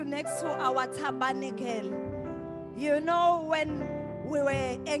next to our tabernacle. You know, when we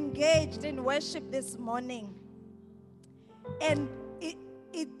were engaged in worship this morning, and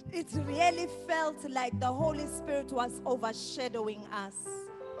it really felt like the Holy Spirit was overshadowing us.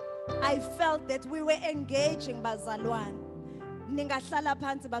 I felt that we were engaging bazalwane. Ningahlala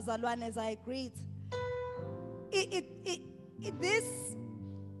phansi bazalwane as I greet. This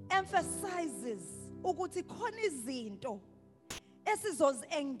emphasizes ukuthi khona izinto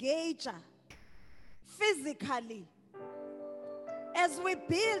esizozi-engage physically as we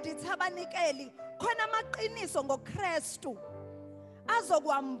build itabernacle. Khona amaqiniso ngoKristu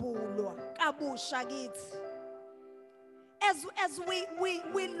azokwambulwa kabusha kithi. As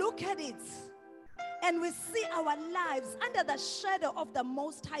we look at it and we see our lives under the shadow of the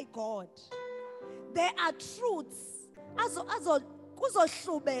Most High God, there are truths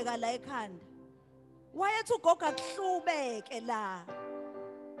kuzohlubeka la ekhanda. Wayethi ugogo akuhlubeke la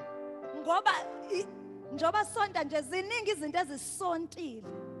ngoba njoba sonta nje ziningi izinto ezisontile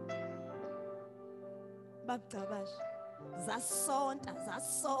babugcabasha zasonta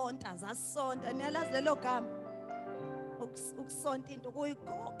niyalazi lelo gama ukusonta into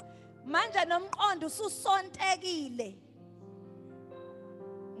kuyigoqa manje nomqondo ususontekile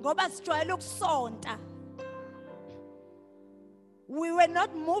ngoba sijwayele ukusonta. We were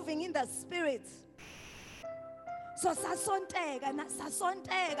not moving in the spirit. So sasonteka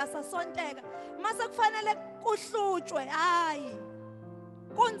mase kufanele kuhlutshwe hayi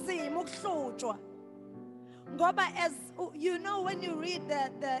kunzima ukuhlutshwa ngoba as you know, when you read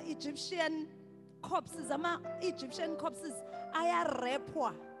the Egyptian corpses, Egyptian corpses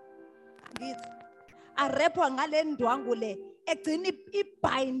ayarepwa ngithi arepwa ngale ndwangu le egcina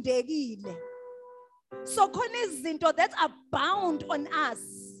ibhayindekile. So khona izinto that are bound on us,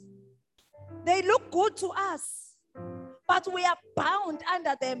 they look good to us, but we are bound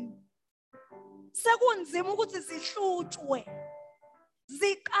under them. Sekunzima ukuthi zihlutshwe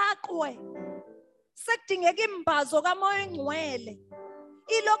zikaqwe, sekudingeka imbazo kaMoya Ngcwele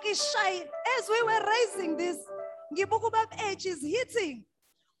ilokhu ishayile. As we were raising this, ngibuka ubaba age is hitting,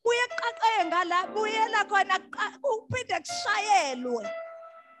 uyeqaqeke ngala buyela khona uphinde kushayelwe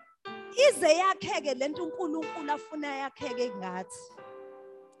ize yakheke lento uNkulunkulu afuna yakheke ngathi.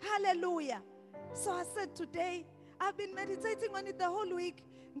 Hallelujah. So I said today, I've been meditating on it the whole week.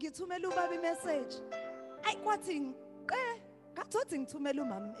 Ngithumela ubaba imessage. Ayikwathi ngathothi ngithumela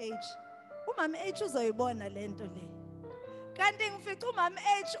uMama H. uMama H uzoyibona lento le. Kanti ngifica uMama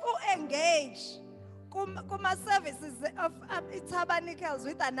H u-engage kuma services of tabernacles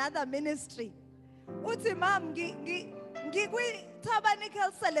with another ministry. Uthi mom ngikwi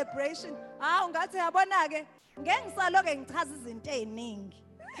tabernacle celebration. Ungathi yabona ke ngeke ngisaloke ngichaza izinto eziningi.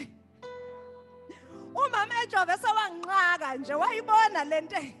 uMama ejobe sewanginqaka nje wayibona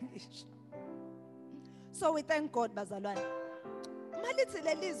lento engisho. So we thank God bazalwane. Malithi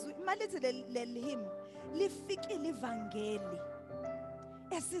lelizwi, malithi lelihim lifikile ivangeli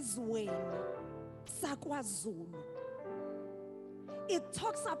esizweni saKwaZulu. It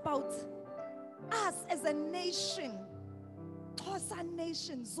talks about us as a nation, Xhosa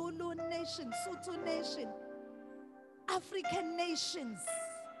nation, Zulu nation, Sotho nation, African nations,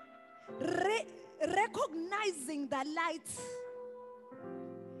 recognizing the light,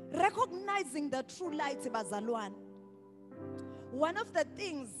 recognizing the true light, bazalwane. One of the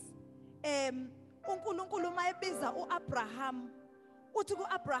things uNkulunkulu mayebiza uAbraham, uthi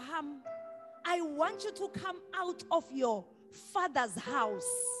kuAbraham, I want you to come out of your father's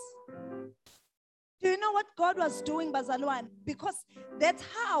house. Do you know what God was doing, bazalwane? Because that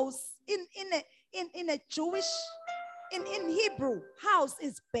house in a Jewish, in Hebrew, house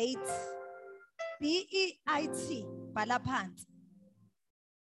is Beit, B-E-I-T, balapant.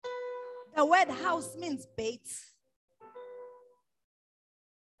 The word house means Beit.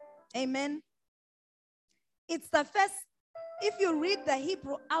 Amen. It's the first, if you read the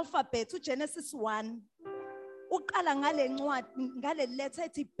Hebrew alphabet to Genesis 1, uqala ngale ncwadi ngale letter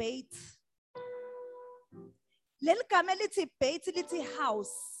ethi Beit. Leli gama lithi Beit lithi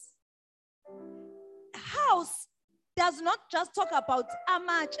house. House does not just talk about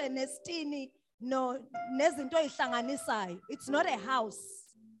amatshe nestini no nezinto ezihlanganisayo. It's not a house.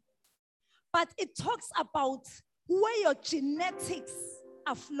 But it talks about where your genetics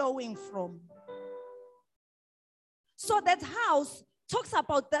are flowing from. So that house talks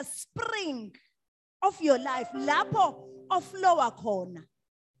about the spring of your life. Lapho oflowa khona.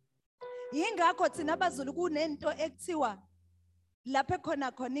 Yingakho thina abaZulu kunento ekuthiwa lapho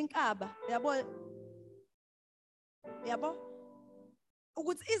khona inkaba, yabo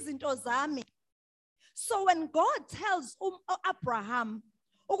ukuthi izinto zami. So when God tells Abraham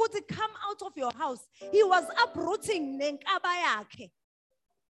ukuthi come out of your house. He was uprooting nenkaba yakhe.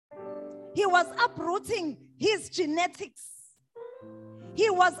 He was uprooting his genetics. He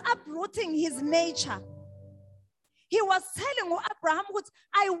was uprooting his nature. He was telling Abraham,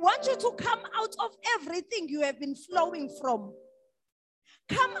 I want you to come out of everything you have been flowing from.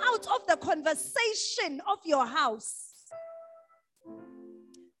 Come out of the conversation of your house.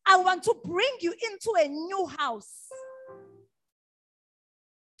 I want to bring you into a new house.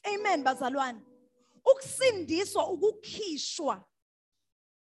 Amen, bazalwane. Ukusindiswa ukukhishwa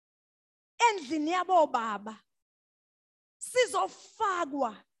endlini yabo baba.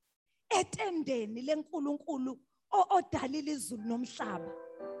 Sizofakwa etendeni leNkulunkulu odalile izulu nomhlaba.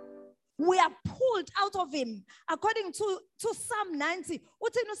 We are pulled out of him. According to Psalm 90,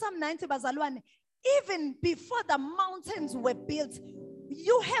 uthini Psalm 90 bazalwane, even before the mountains were built,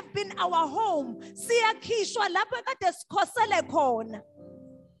 you have been our home. Siyakhishwa lapho ekade sikhosele khona.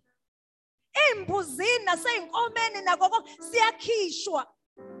 Embuzini naseyinkomeni nakho siyakhishwa.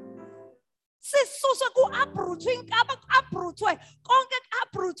 Sisuswe ku-uprootwe inkaba, ku-uprootwe konke,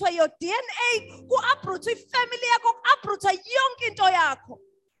 ku-uprootwe your DNA, ku-uprootwe ifamily yakho, ku-uprootwe yonke into yakho.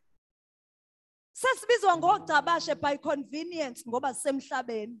 Sesibizwa ngogcabashe by convenience ngoba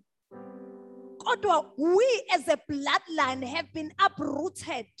sisemhlabeni. Kodwa we as a bloodline have been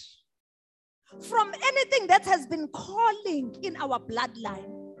uprooted from anything that has been calling in our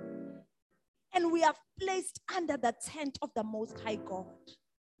bloodline. And we are placed under the tent of the Most High God.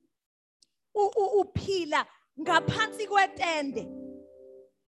 Uphila ngaphansi kwetende.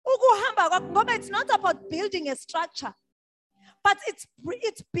 Ukuhamba kwakho ngoba it's not about building a structure, but it's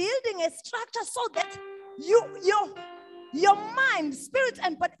building a structure so that your mind, spirit,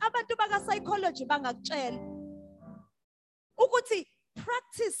 and but abantu baka psychology bangakutshela ukuthi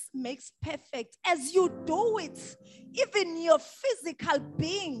practice makes perfect. As you do it, even your physical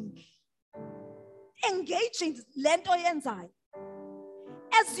being engaging lento yenzayo.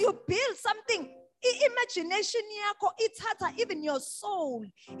 As you build something, imagination yako ithatha even your soul,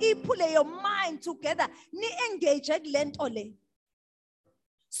 ipule your mind together, ni engage lento le.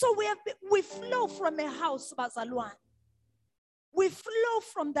 So we flow from a house, bazalwane. We flow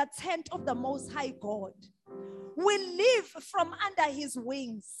from the tent of the Most High God. We live from under his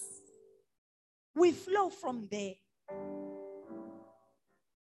wings. We flow from there.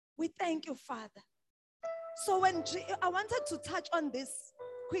 We thank you, Father. So when I wanted to touch on this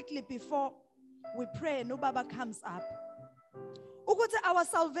quickly before we pray and Ubaba comes up. Our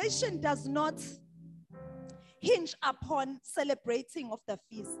salvation does not hinge upon celebrating of the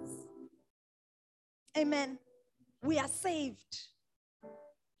feasts. Amen. We are saved.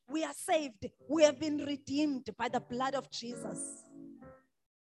 We are saved. We have been redeemed by the blood of Jesus.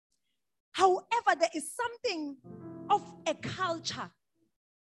 However, there is something of a culture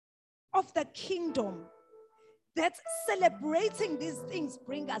of the kingdom that celebrating these things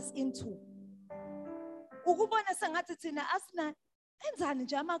bring us into. Ukubona sengathi thina asina enzani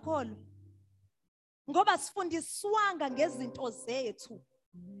nje amakholo ngoba sifundiswanga ngezinto zethu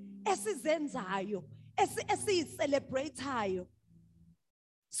esizenzayo esiyicelebrateayo.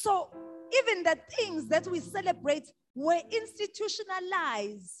 So even the things that we celebrate were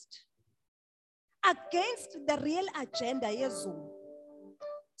institutionalized against the real agenda yezulu.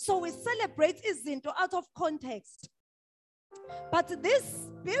 So we celebrate izinto out of context. But this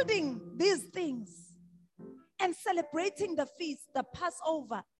building these things and celebrating the feast, the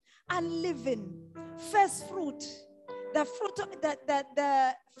Passover, unleavened, first fruit, the fruit of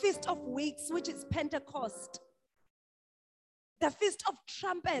the Feast of Weeks, which is Pentecost, the Feast of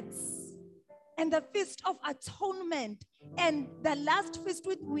Trumpets, and the Feast of Atonement, and the last feast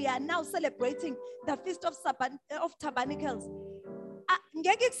which we are now celebrating, the Feast of Tabernacles.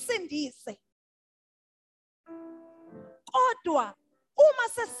 Ngeke kusindise. Kodwa uma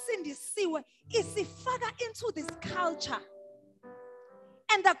sesindisiwe isifaka into this culture.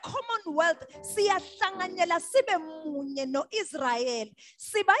 And the Commonwealth siyahlanganyela sibe munye no Israel.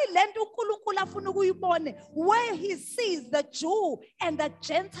 Siba ilento uNkulunkulu afuna ukuyibone where he sees the Jew and the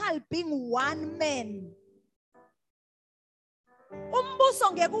Gentile being one man.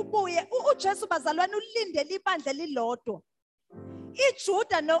 Umbuso ngeke ubuye uJesu bazalwane ulindele ibandla lilodwa.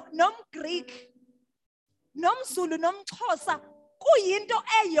 IJuda nomGreek nomZulu nomXhosa kuyinto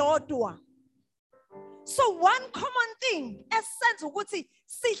eyodwa. So one common thing esenza ukuthi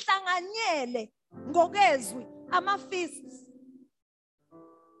sihlanganyele ngokezwi ama feasts.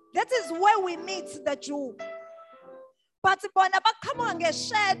 That is where we meet the Jew. But bona baqhamuka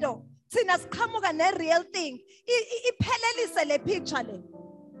ngeshadow, thina siqhamuka ne real thing. Iphelelise le picture le.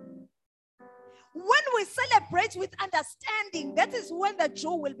 When we celebrate with understanding, that is when the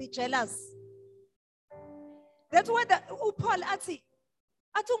Jew will be jealous. That's why Paul ati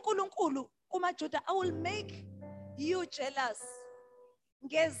uNkulunkulu kumaJuda, I will make you jealous.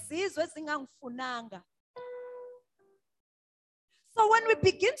 Ngezizwe ezingangifunanga. So when we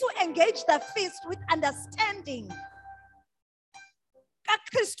begin to engage the feast with understanding,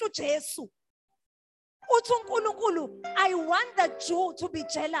 kaKristu Jesu, uthi uNkulunkulu, I want the Jew to be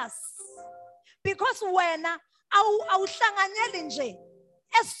jealous. Because wena awuhlanganyeli nje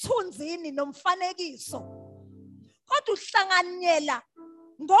esithunzini nomfanekiso, kodwa uhlanganyela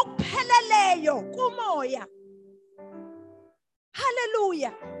ngokupheleleyo kumoya.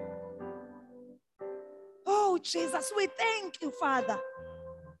 Hallelujah. Oh Jesus, we thank you, Father,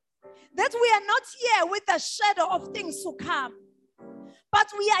 that we are not here with the shadow of things to come,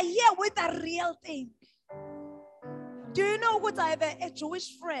 but we are here with a real thing. Do you know what? I have a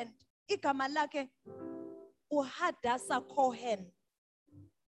Jewish friend, igama lakhe uHadassah Cohen.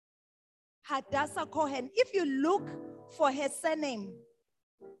 Hadassah Cohen. If you look for her surname,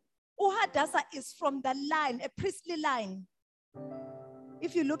 uHadassah is from the line, a priestly line.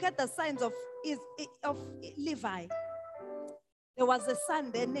 If you look at the signs of Levi, there was a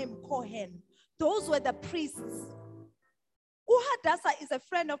son there named Cohen. Those were the priests. uHadassah is a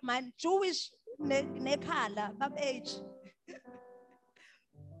friend of mine, Jewish nekhala bab age.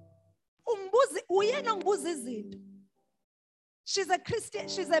 She's a Christian,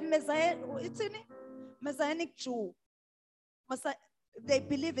 she's a Messianic Jew. They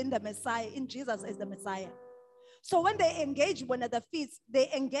believe in the Messiah, in Jesus as the Messiah. So when they engage one at the feast, they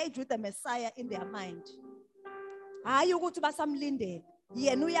engage with the Messiah in their mind. But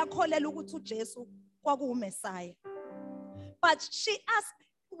she asked,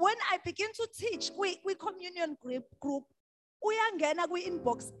 when I begin to teach, we communion group, uyangena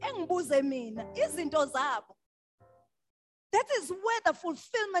kwi-inbox engibuze mina izinto zabo. That is where the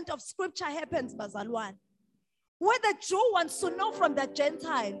fulfillment of scripture happens, bazalwane. Where the Jew wants to know from the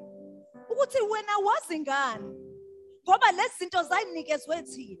Gentile, ukuthi wena wazi ngani ngoba lezi zinto zayinikezwe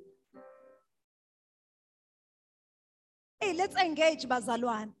thina. Hey, let's engage,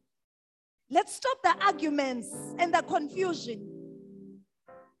 bazalwane. Let's stop the arguments and the confusion.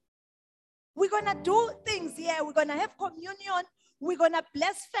 We're going to do things here. We're going to have communion. We're going to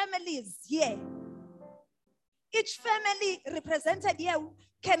bless families here. Each family represented here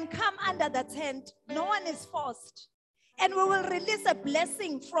can come under the tent. No one is forced. And we will release a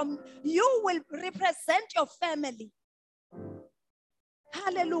blessing from you. Will represent your family.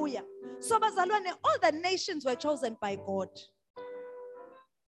 Hallelujah. So bazalwane, all the nations were chosen by God.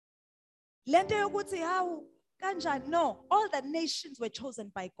 Lento yokuthi hawu kanjani? No, all the nations were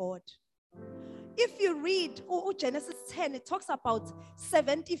chosen by God. If you read Genesis 10, it talks about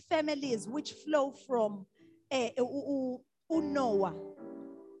 70 families which flow from Noah.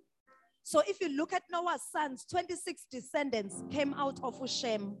 So if you look at Noah's sons, 26 descendants came out of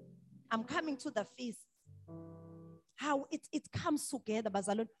Shem. I'm coming to the feast. How it comes together,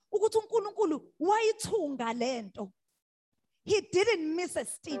 bazalwane. Ukuthi uNkulunkulu wayithunga lento. He didn't miss a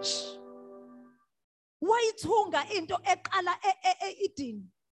stitch. Wayithunga into eqala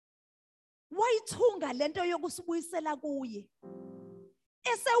eEden. Wayithunga lento yokusibuyisela kuye.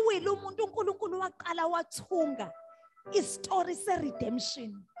 Esewile umuntu uNkulunkulu waqala wathunga istory se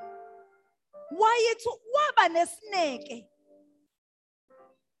redemption. Wayethu waba nesineke.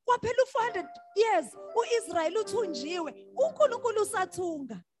 Kwaphela 400 years uIsrael uthunjiwe, uNkulunkulu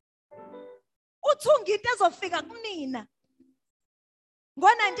usathunga. Uthunga into ezofika kunina.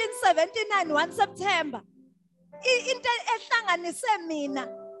 Ngo-1979, 1 September, into ehlanganise mina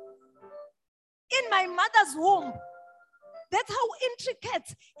in my mother's womb. That's how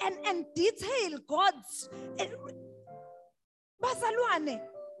intricate and detailed God's. Bazalwane,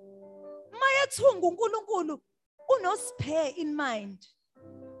 mayathunga uNkulunkulu unospare in mind.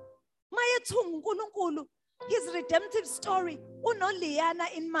 Mayathunga uNkulunkulu, his redemptive story unoLiana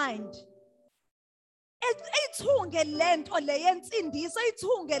in mind. Eyithunge lento leyensindiso,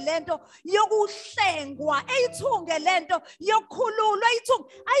 eyithunge lento yokuhlengwa, eyithunge lento yokukhululwa,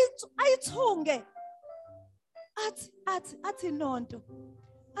 ayithunge athi nonto,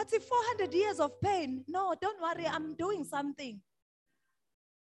 athi 400 years of pain. No, don't worry, I'm doing something.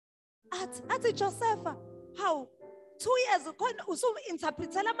 Athi Josepha, how 2 years khona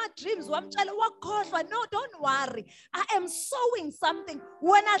usu-interpretela ama-dreams wamtshela wakhohlwa. No, don't worry, I am sowing something.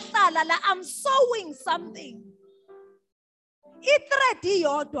 Wena hlala la, I'm sowing something. I-thread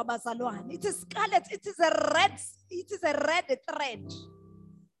iyodwa bazalwane, it is scarlet, it is a red thread.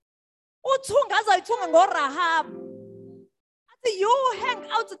 Uthunga azoyithunga ngoRahab. You hang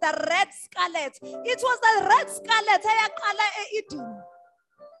out the red scarlet. It was the red scarlet eyaqala eEden.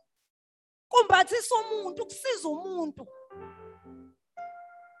 Kumbathisa umuntu, kusiza umuntu.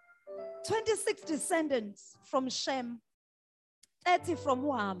 26 descendants from Shem, 30 from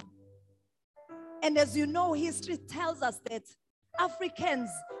Ham. And as you know, history tells us that Africans,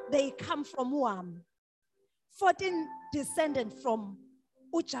 they come from Ham. 14 descendants from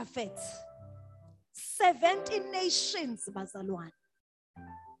Ujafet. 70 nations, bazalwane.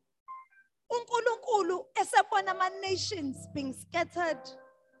 uNkulunkulu esebona ama nations being scattered.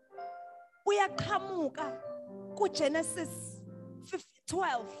 Uyaqhamuka kuGenesis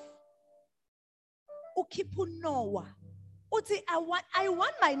 12. Ukhipha uNoah. Uthi I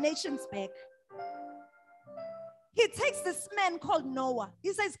want my nations back. He takes this man called Noah.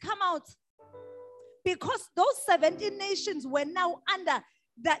 He says, come out. Because those 70 nations were now under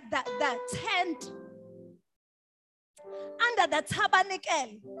the tent, under the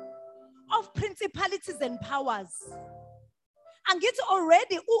tabernacle of principalities and powers. And it's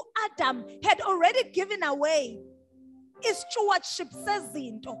already, Adam had already given away his stewardship, says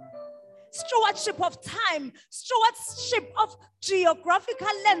into stewardship of time, stewardship of geographical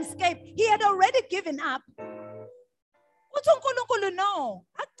landscape. He had already given up. uNkulunkulu no,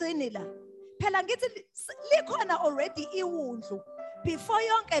 akugcini la. Phela ngithi likhona already iwundlu. Before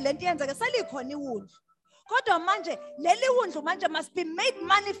yonke lento yenzeke selikhona iwundlu. Kodwa manje leli wundlu manje must be made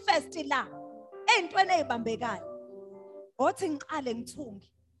manifest la. Eyintweni ezibambekayo. Othi ngiqale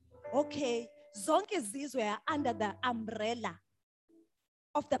ngithungi. Okay, zonke izizwe are under the umbrella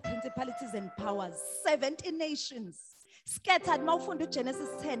of the principalities and powers. 70 nations scattered. Mawufunda Genesis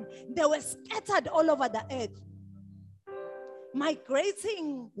 10, they were scattered all over the earth.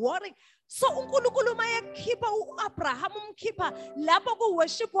 Migrating, warring. So uNkulunkulu mayekhipha uAbraham umkhipha lapho ku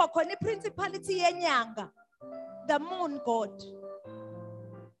worship khona iprincipality yenyanga, the moon god.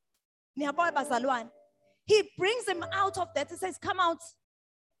 Niyabona bazalwane? He brings him out of that. He says, come out.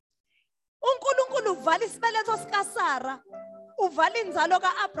 uNkulunkulu uvala isibeletho sikaSara, uvala inzalo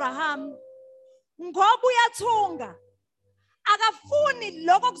kaAbraham. Ngoba uyathunga. Akafuni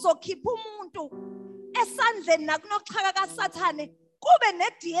lokho kuzokhipha umuntu esandleni nakunoxhaka kaSathane kube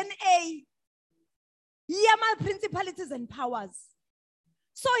ne-DNA yama principalities and powers.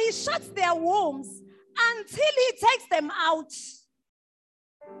 So he shuts their wombs until he takes them out.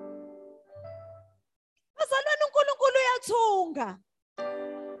 Bazalwane uNkulunkulu uyathunga.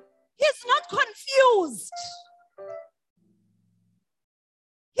 He's not confused.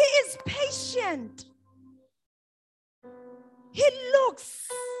 He is patient. He looks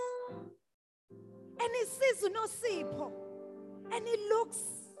and he sees uNosipho, and he looks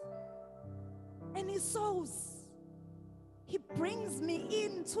and he sows. He brings me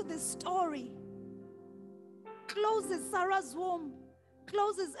into the story, closes Sarah's womb,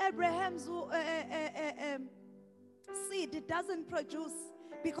 closes Abraham's seed. It doesn't produce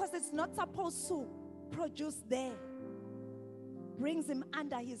because it's not supposed to produce there. Brings him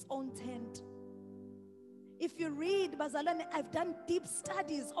under his own tent. If you read, bazalwane, I've done deep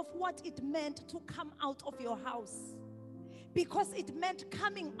studies of what it meant to come out of your house. Because it meant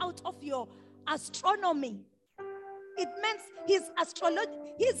coming out of your astronomy. It meant his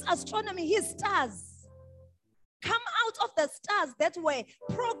astronomy, his stars. Come out of the stars that were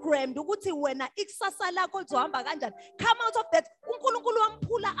programmed. Come out of that. uNkulunkulu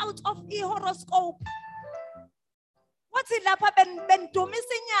wampula out of the horoscope. What's it lapha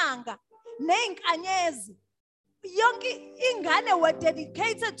bendumisa inyanga neinkanyezi. Yonke ingane were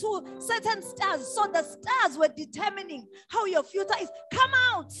dedicated to certain stars. So the stars were determining how your future is. Come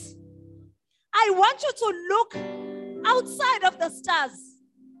out. I want you to look outside of the stars.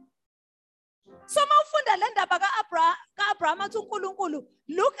 So mawufunda le ndaba kaAbraham athi uNkulunkulu,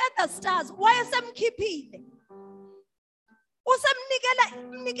 look at the stars. Wayesemkhiphile.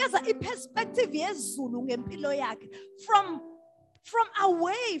 Usemnikeza iperspective yezulu ngempilo yakhe from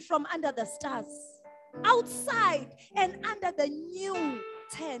away from under the stars, outside and under the new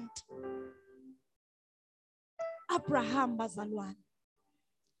tent. Abraham bazalwane,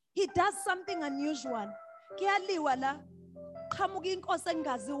 he does something unusual. Kuyaliwa la qhamuka inkosi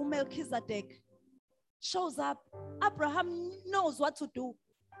engazi uMelchizedek shows up. Abraham knows what to do.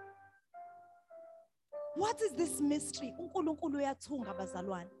 What is this mystery? uNkulunkulu uyathunga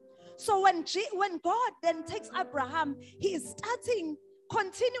bazalwane. So when God then takes Abraham, he is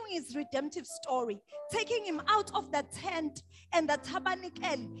continuing his redemptive story, taking him out of the tent and the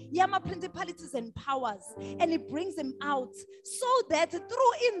tabernacle, yama principalities and powers, and he brings him out so that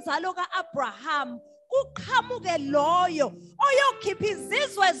through inzalo ka Abraham, kuqhamuke loyo oyokhipha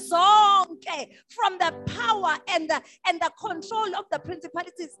izizwe zonke from the power and the control of the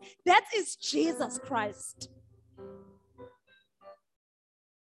principalities. That is Jesus Christ.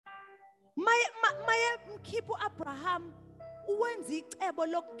 Maye mkhipha Abraham uwenza icebo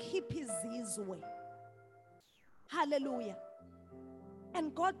lokukhipha izizwe. Hallelujah.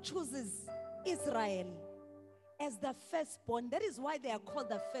 And God chooses Israel as the firstborn. That is why they are called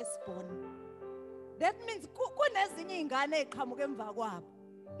the firstborn. That means kunezinye ingane eqhamuka emva kwabo.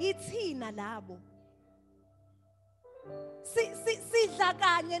 Ithina labo. Sidla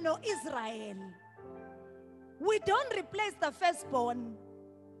kanye no Israel. We don't replace the firstborn.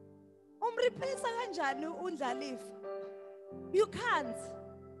 Replace kanjani uNdlalifa? You can't.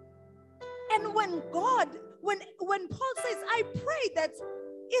 And when Paul says, I pray that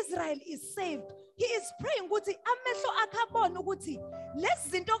Israel is saved, he is praying ukuthi amehlo akabona ukuthi lezi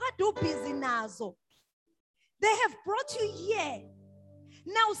zinto kade ubusy nazo, they have brought you here.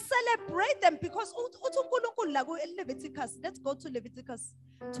 Now celebrate them, because uNkulunkulu la Leviticus. Let's go to Leviticus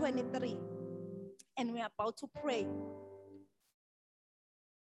 23, and we are about to pray.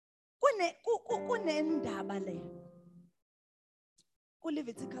 Kunendaba le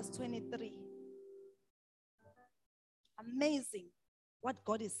Leviticus 23. Amazing what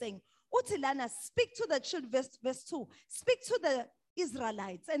God is saying. Utilana, speak to the children, verse 2. Speak to the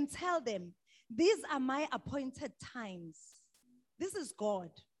Israelites and tell them, these are my appointed times. This is God.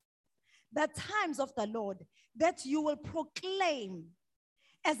 The times of the Lord that you will proclaim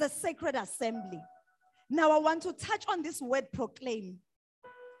as a sacred assembly. Now I want to touch on this word proclaim.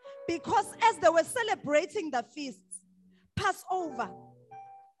 Because as they were celebrating the feasts, Passover,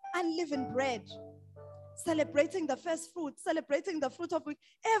 unleavened bread, celebrating the first fruit, celebrating the fruit of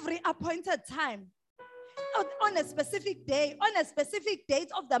every appointed time, on a specific day, on a specific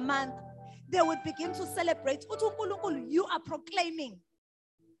date of the month, they would begin to celebrate. You are proclaiming.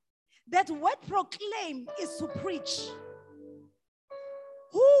 That word proclaim is to preach.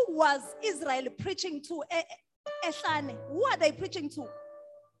 Who was Israel preaching to? Who are they preaching to?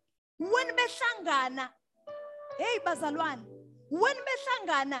 When behlangana, hey bazalwane, when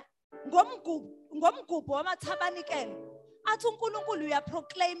behlangana ngomgubho wamathabanikele, athi uNkulunkulu, you are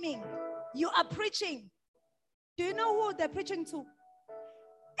proclaiming, you are preaching. Do you know who they're preaching to?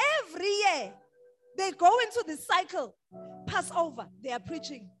 Every year they go into the cycle. Passover, they are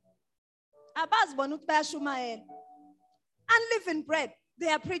preaching. Abazibona ukuthi bayashumayela. Unleavened bread, they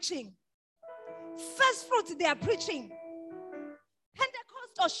are preaching. First fruit, they are preaching.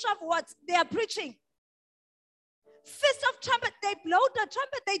 Pentecost or Shavuot, they are preaching. Feast of trumpet, they blow the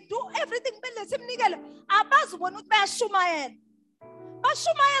trumpet, they do everything. Abazibona ukuthi bayashumayela.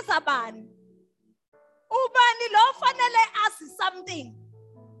 Bashumayeza bani? Ubani lo fanele ask something.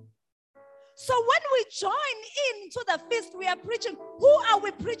 So when we join into the feast, we are preaching. Who are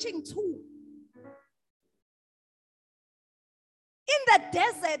we preaching to? In the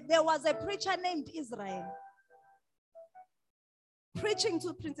desert, there was a preacher named Israel, preaching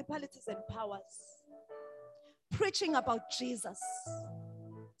to principalities and powers, preaching about Jesus,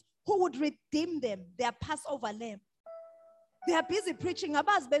 who would redeem them, their Passover lamb. They are busy preaching.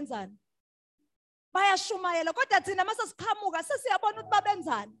 Abaz benzani? Bayashumayela. Kodwa thina mase siqhamuka sesiyabona ukuthi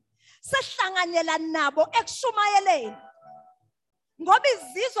babenzani. Sehlanganyela nabo ekushumayeleni. Ngoba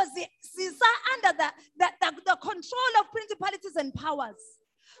izizwe zisa under the control of principalities and powers.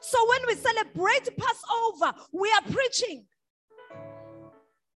 So when we celebrate Passover, we are preaching.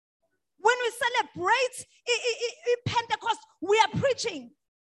 When we celebrate Pentecost, we are preaching.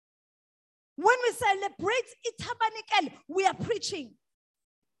 When we celebrate Tabernacle, we are preaching.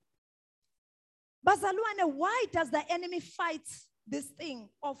 Bazalwane, why does the enemy fight this thing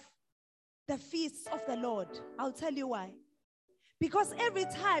of the feasts of the Lord? I'll tell you why. Because every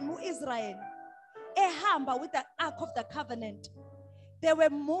time Israel ehamba with the Ark of the Covenant, they were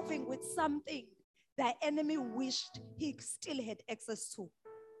moving with something the enemy wished he still had access to.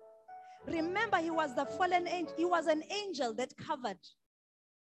 Remember, he was the fallen angel. He was an angel that covered.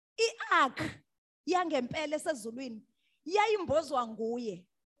 I-ark yangempela esezulwini yayimbozwa nguye.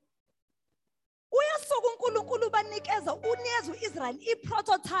 Uyasuka uNkulunkulu banikeza unikeza uIsrael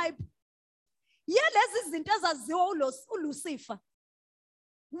i-prototype yalezi zinto ezaziwa uLucifer.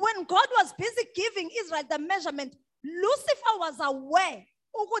 When God was busy giving Israel the measurement, Lucifer was aware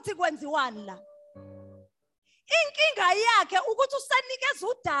ukuthi kwenziwani la. Inkinga yakhe ukuthi usanikeza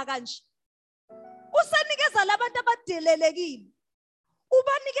udaka nje. Usanikeza labantu abadelelekile.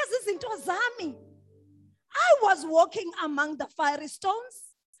 Ubanikeza izinto zami. I was walking among the fiery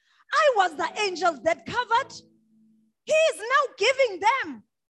stones. I was the angels that covered. He is now giving them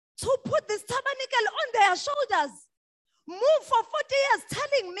to put this tabernacle on their shoulders. Move for 40 years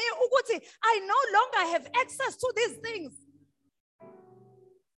telling me, ukuthi, I no longer have access to these things.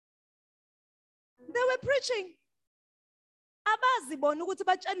 They were preaching. Abazi bona ukuthi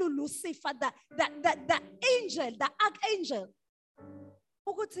batshela uLucifer, the angel, the archangel.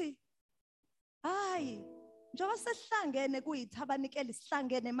 Ukuthi, hayi, njengoba sesihlangene kuyitabernacle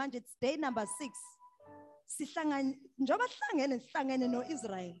sihlangene manje, it's day number 6. Njengoba sihlangene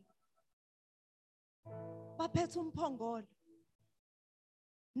no-Israel. Baphethe umphongolo.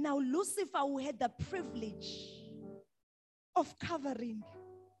 Now Lucifer, who had the privilege of covering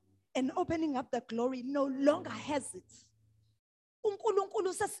and opening up the glory, no longer has it.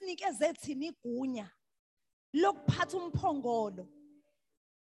 uNkulunkulu sesinikeze thina igunya lokuphatha umphongolo.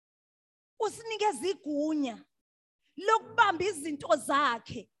 Usinikeze igunya lokubamba izinto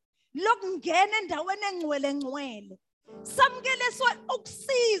zakhe, lokungena endaweni engcwele. Samkeleswe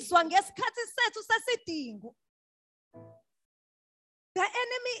ukusizwa ngesikhathi sethu sesidingo. The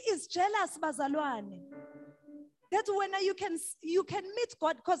enemy is jealous, bazalwane. That's when you can meet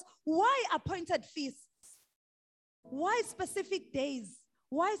God, because why appointed feasts? Why specific days?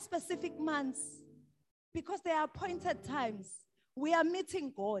 Why specific months? Because they are appointed times. We are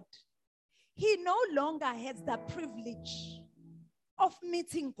meeting God. He no longer has the privilege of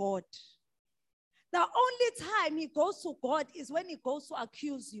meeting God. The only time he goes to God is when he goes to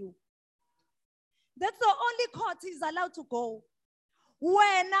accuse you. That's the only court he's allowed to go.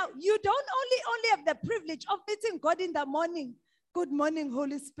 When now you don't only have the privilege of meeting God in the morning. Good morning,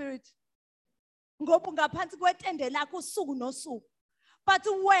 Holy Spirit. But when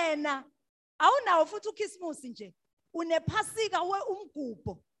awunawo futhi uKhisimusi nje, unephasika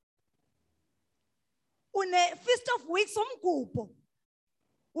umgubho, une Feast of Weeks umgubho,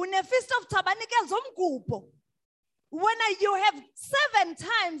 une Feast of Tabernacles umgubho. When you have 7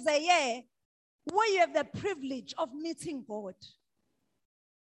 times a year where you have the privilege of meeting God.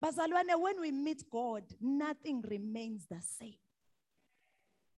 Bazalwane, when we meet God, nothing remains the same.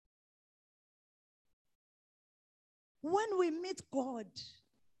 When we meet God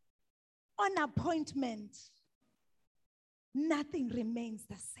on appointment, nothing remains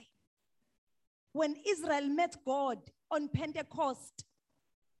the same. When Israel met God on Pentecost,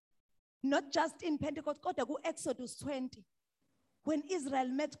 not just in Pentecost, God go Exodus 20. When Israel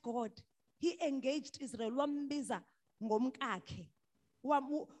met God, he engaged Israel. Wambiza ngomkakhe,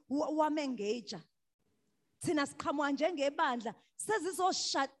 wamengaja. Thina siqhamuka njengebandla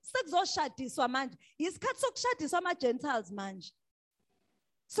sekuzoshadiswa manje. Isikhathi sokushadiswa ama-Gentiles manje.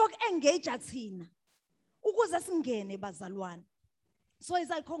 Soku-engage thina ukuze singene bazalwane. So as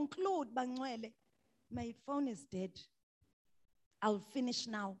I conclude, Bangcwele, my phone is dead. I'll finish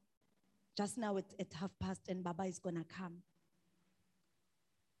now. Just now at past, and Baba is gonna come.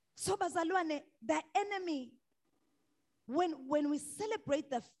 So bazalwane, the enemy, when we celebrate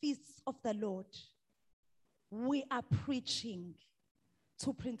the feasts of the Lord, we are preaching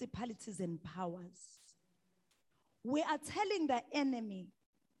to principalities and powers. We are telling the enemy,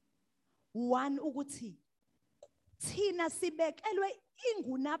 one ukuthi thina sibekelwe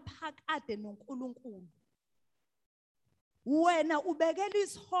inguna phakade noNkulunkulu. Wena ubekelwe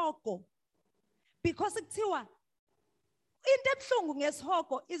isihogo, because kuthiwa into ebuhlungu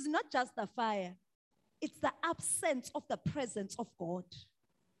ngesihogo is not just the fire, it's the absence of the presence of God.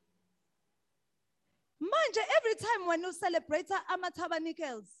 Manje, every time when you celebrate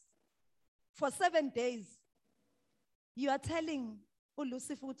ama-tabernacles for 7 days, you are telling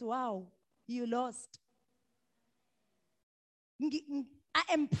Lucifer, wow, you lost. I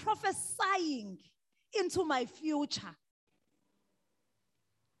am prophesying into my future.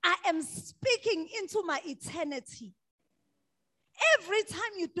 I am speaking into my eternity. Every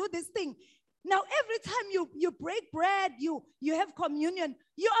time you do this thing, now every time you break bread, you have communion,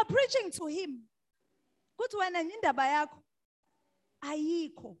 you are preaching to him. Kuthi wena indaba yakho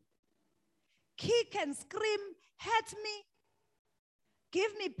ayikho. Kick and scream, hurt me,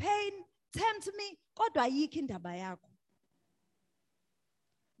 give me pain, tempt me, kodwa ayikho indaba yakho.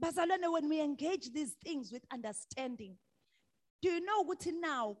 Bazalwane, when we engage these things with understanding, do you know ukuthi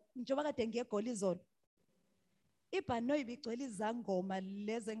now njengoba kade ngiyegoli izolo, ibhano ibigcwele izangoma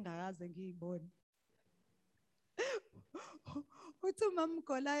leze engakaze ngiyibone. Uthi umama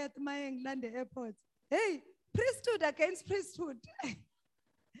Goliath maye ngilande airport, hey, priesthood against priesthood.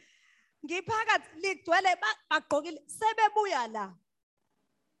 Ngiphakathi ligcwele bagqokile sebebuya la.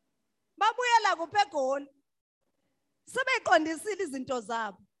 Babuya la kuphe eGoli. Sebeqondisile izinto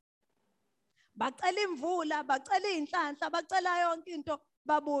zabo. Bacela imvula, bacela inhlanhla, bacela yonke into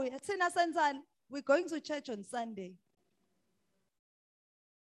babuya. Thina senzani? We're going to church on Sunday.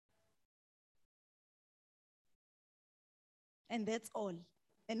 And that's all.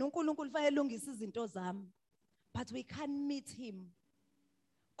 And uNkulunkulu fanele elungise izinto zami. But we can't meet him.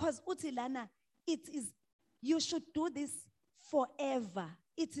 Because uthi lana, it is, you should do this forever.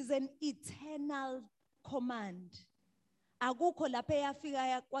 It is an eternal command. Akukho lapha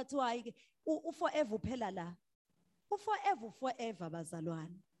eyafika kwathiwa ke forever phela la. Forever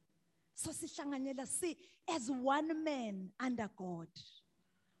bazalwane. So sihlanganyela as one man under God.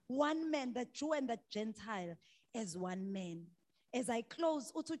 One man, the Jew and the Gentile, as one man. As I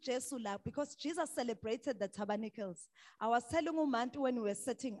close, utu Jesu la, because Jesus celebrated the tabernacles. I was telling Umantu when we were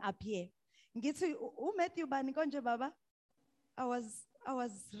sitting up here. Ngithi Matthew bani konje baba? I was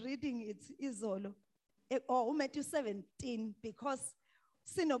reading it izolo. Or Matthew 17, because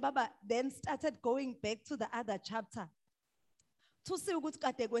Sino Baba then started going back to the other chapter. To see ukuthi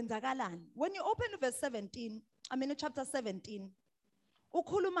kade kwenzakalani. When you open verse 17, chapter 17,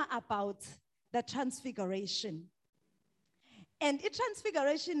 ukhuluma about the transfiguration. And the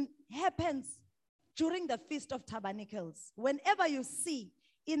transfiguration happens during the Feast of Tabernacles. Whenever you see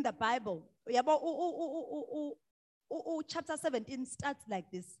in the Bible, chapter 17 starts like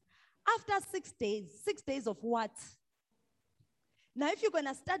this. After 6 days of what? Now, if you're going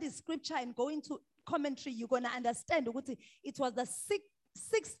to study scripture and go into commentary, you're going to understand it was the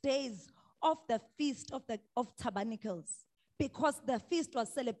six days of the Feast of Tabernacles, because the feast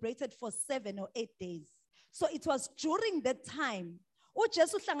was celebrated for 7 or 8 days. So it was during that time.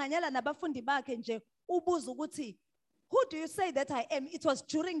 uJesu hlanganyela nabafundi bakhe nje ubuza ukuthi, who do you say that I am? It was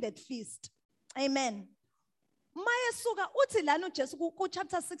during that feast. Amen. Mayesuka uthi lana uJesu ku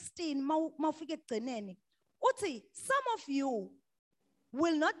chapter 16 mawufika ekugcineni uthi, some of you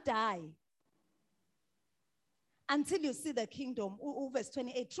will not die until you see the kingdom. Verse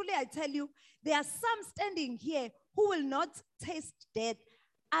 28. Truly I tell you, there are some standing here who will not taste death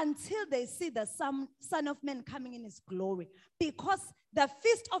until they see the Son of Man coming in his glory. Because the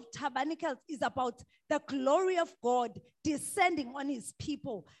Feast of Tabernacles is about the glory of God descending on his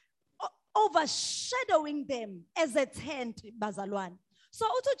people, overshadowing them as a tent, bazalwane. So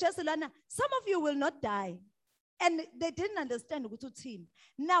uthi Jesu lana, some of you will not die. And they didn't understand ukuthi.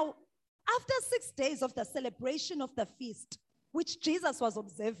 Now, after 6 days of the celebration of the feast, which Jesus was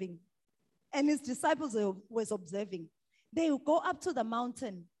observing, and his disciples was observing, they will go up to the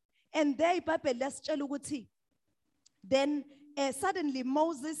mountain, and there, then suddenly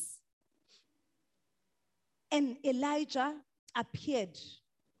Moses and Elijah appeared.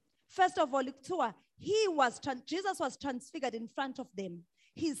 First of all, Jesus was transfigured in front of them.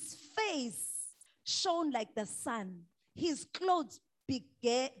 His face shone like the sun. His clothes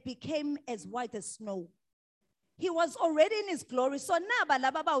became as white as snow. He was already in his glory. So now,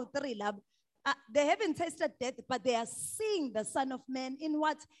 they haven't tasted death, but they are seeing the Son of Man in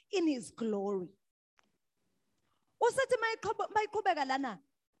what? In his glory.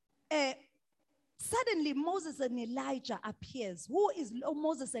 Suddenly Moses and Elijah appears. Who is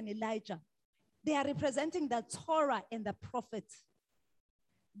Moses and Elijah? They are representing the Torah and the prophets.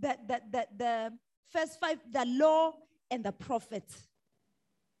 The first 5, the law and the prophet.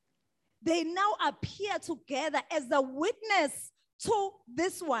 They now appear together as the witness to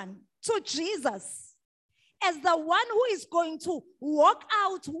this one, to Jesus, as the one who is going to walk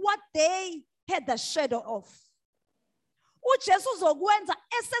out what they had the shadow of. uJesu uzokwenza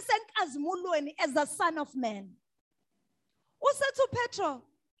esesenkazimulweni as the Son of Man. Usaid to Petro,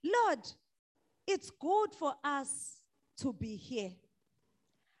 Lord, it's good for us to be here.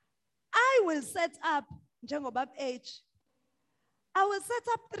 I will set up, njengobab age, I will set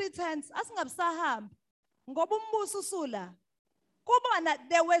up 3 tents. Asingabusahamba ngoba umbuso usula. Kubona,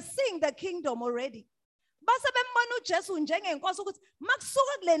 they were seeing the kingdom already. Base bembona uJesu njengenkosi ukuthi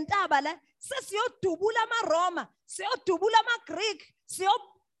makusuka kule ntaba la sesiyodubula amaRoma, siyodubula amaGreek,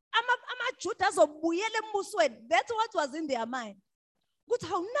 amaJuda azobuyela embusweni. That's what was in their mind. This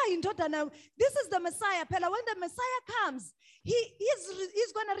is the Messiah. When the Messiah comes,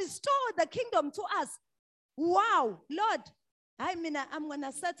 he's going to restore the kingdom to us. Wow, Lord, I'm going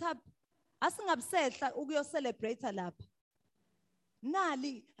to set up. Asingabusehla ukuyo celebrate lapha.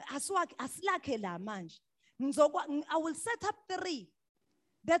 Nali asilakhe la manje. I will set up 3.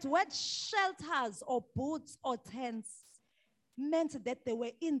 That word shelters or booths or tents meant that they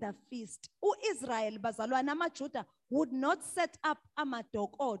were in the feast. Israel bazalwana amaJuda would not set up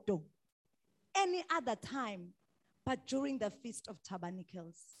amadokodo any other time but during the Feast of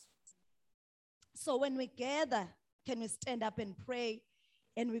Tabernacles. So when we gather, can we stand up and pray?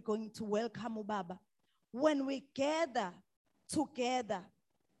 And we're going to welcome Ubaba. When we gather together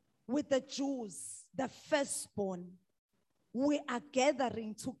with the Jews, the firstborn, we are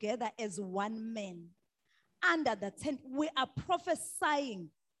gathering together as one man under the tent. We are prophesying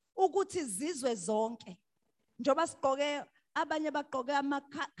ukuthi zizwe zonke. Njoba sigqoke abanye bagqoke ama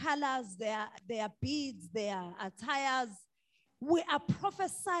colors, their beads, their attires. We are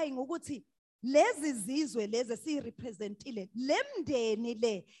prophesying ukuthi lezi zizwe lezi esirepresentile, lemndeni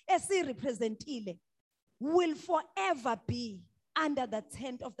le esirepresentile will forever be under the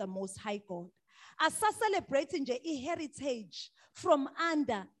tent of the Most High God. Asa celebrating nje heritage from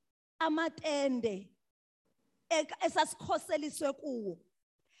under amatende esasikhoseliswe kuwo.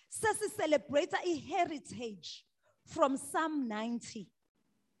 Sesi celebrate heritage from Psalm 90.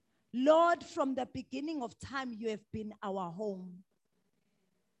 Lord, from the beginning of time, you have been our home.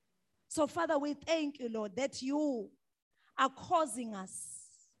 So, Father, we thank you, Lord, that you are causing us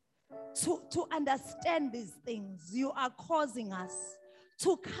to understand these things. You are causing us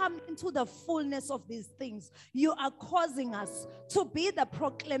to come into the fullness of these things. You are causing us to be the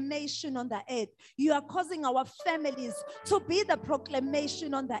proclamation on the earth. You are causing our families to be the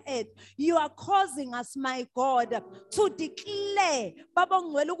proclamation on the earth. You are causing us, my God, to declare, Baba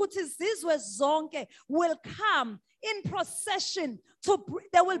ngcwele ukuthi izizwe zonke will come in procession.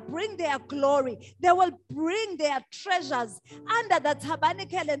 They will bring their glory. They will bring their treasures under the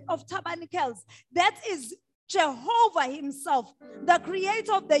tabernacle of tabernacles. That is Jehovah himself, the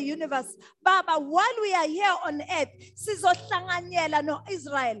creator of the universe. Baba, while we are here on earth, sizohlanganyela no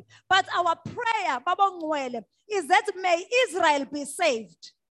Israel. But our prayer, Baba ngcwele, is that may Israel be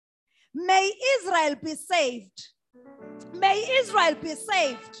saved. May Israel be saved. May Israel be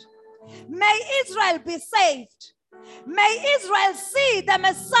saved. May Israel be saved. May Israel see the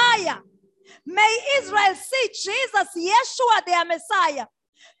Messiah. May Israel see Jesus, Yeshua, their Messiah.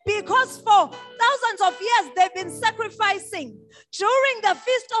 Because for thousands of years they've been sacrificing. During the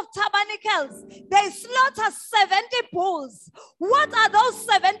Feast of Tabernacles, they slaughter 70 bulls. What are those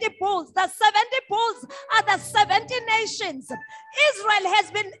 70 bulls? The 70 bulls are the 70 nations. Israel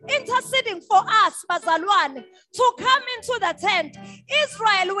has been interceding for us, Bazalwane, to come into the tent.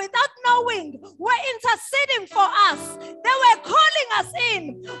 Israel, without knowing, were interceding for us. They were calling us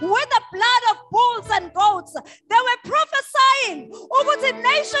in with the blood of bulls and goats. They were prophesying ukuthi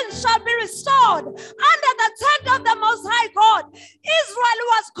nations shall be restored under the tent of the Most High God. Israel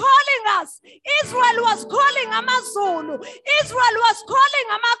was calling us. Israel was calling Amazulu. Israel was calling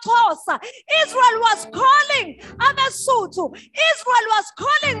Amaxhosa. Israel was calling Amasuthu. Israel was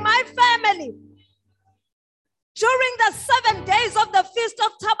calling my family. During the 7 days of the Feast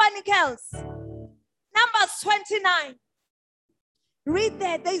of Tabernacles, Numbers 29, read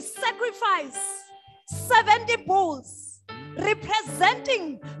there, they sacrifice 70 bulls,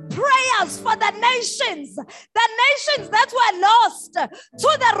 representing prayers for the nations that were lost to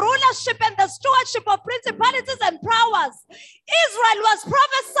the rulership and the stewardship of principalities and powers. Israel was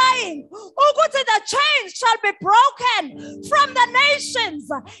prophesying ukuthi the chains shall be broken from the nations,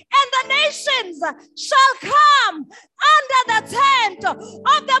 and the nations shall come under the tent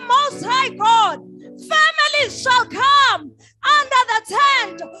of the Most High God. Families shall come under the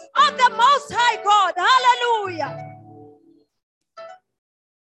tent of the Most High God. Hallelujah.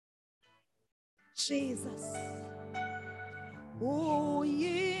 Jesus.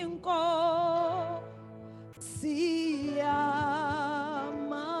 Uyinkosi yamakhosi,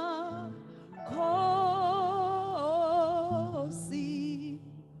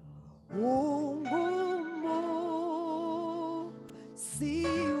 ungumusi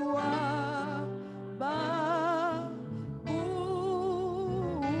wababusi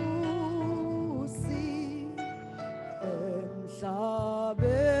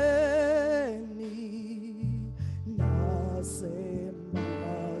emhlabeni.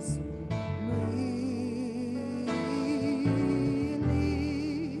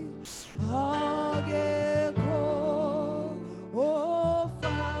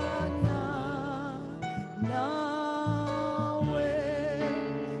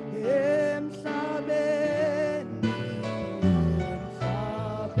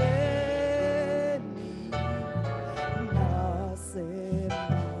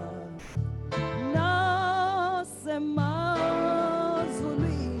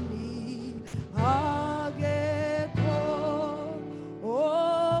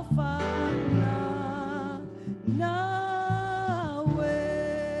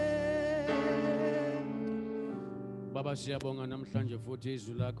 Baba siyabonga namhlanje futhi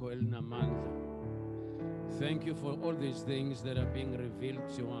izwi lakho elinamandla. Thank you for all these things that are being revealed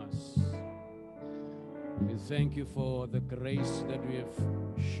to us. We thank you for the grace that you have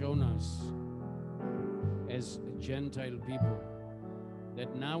shown us as Gentile people,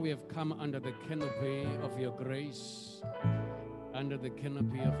 that now we have come under the canopy of your grace, under the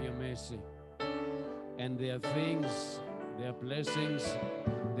canopy of your mercy. And there are things, there are blessings,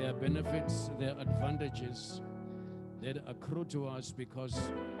 there are benefits, there are advantages that accrue to us because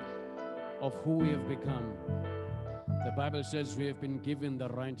of who we have become. The Bible says we have been given the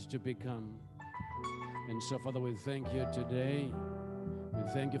right to become. And so, Father, we thank you today. We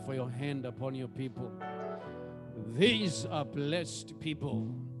thank you for your hand upon your people. These are blessed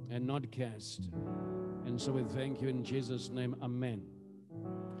people and not cursed. And so we thank you in Jesus' name. Amen.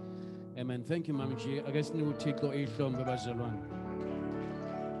 Amen. Thank you, Mama G. I guess new Tiko Ihlombe bazalwane.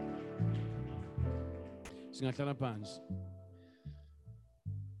 Singahlala phansi.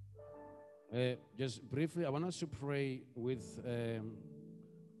 Just briefly, I want us to pray with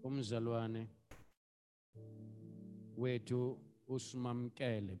umzalwane wethu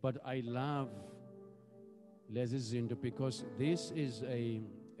uSimamkele. But I love lezi zinto because this is a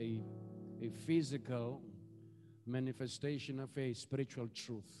physical manifestation of a spiritual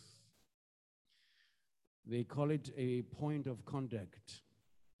truth. They call it a point of contact.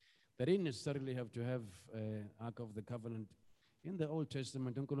 They didn't necessarily have to have Ark of the Covenant. In the Old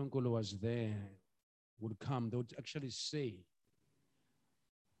Testament, uNkulunkulu was there, would come. They would actually say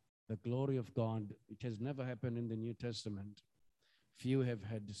the glory of God. It has never happened in the New Testament. Few have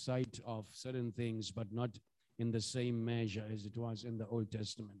had sight of certain things, but not in the same measure as it was in the Old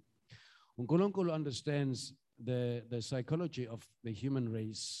Testament. uNkulunkulu understands the psychology of the human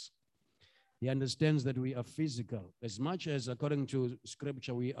race. He understands that we are physical. As much as, according to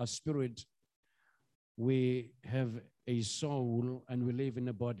Scripture, we are spirit, we have a soul and we live in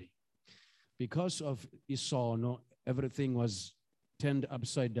a body. Because of Esau, everything was turned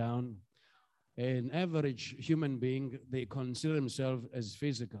upside down. An average human being, they consider themselves as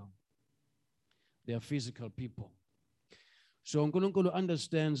physical. They are physical people. So uNkulunkulu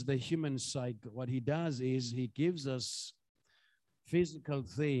understands the human psyche. What he does is he gives us physical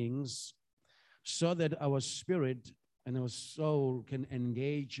things so that our spirit and our soul can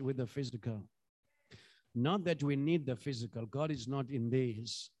engage with the physical. Not that we need the physical. God is not in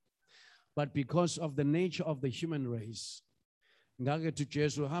this. But because of the nature of the human race, I didn't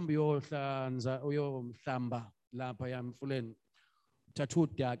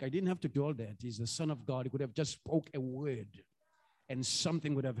have to do all that. He's the Son of God. He could have just spoke a word and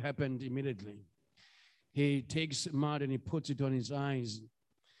something would have happened immediately. He takes mud and he puts it on his eyes.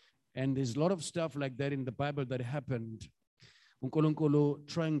 And there's a lot of stuff like that in the Bible that happened. uNkulunkulu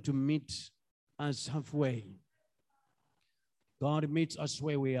trying to meet us halfway. God meets us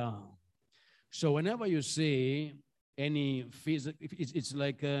where we are. So whenever you see any physical, it's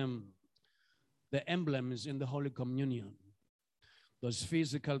like the emblems in the Holy Communion. Those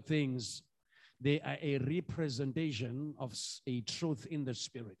physical things, they are a representation of a truth in the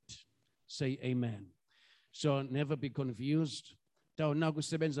spirit. Say amen. So never be confused. Now, we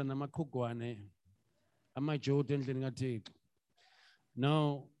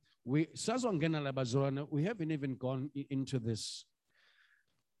haven't even gone into this.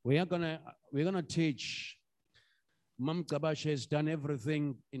 We're gonna teach. Mam Kabash has done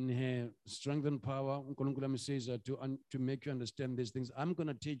everything in her strength and power. uNkulunkulu says to make you understand these things. I'm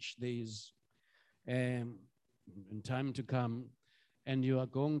gonna teach these in time to come, and you are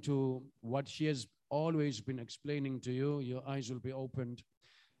going to what she has always been explaining to you. Your eyes will be opened,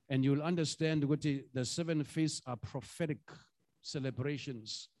 and you will understand what the 7 feasts are prophetic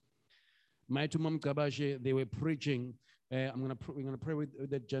celebrations. My to Mam Kabash, they were preaching. We're gonna pray with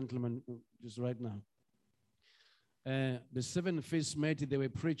that gentleman just right now. The 7 feasts, they were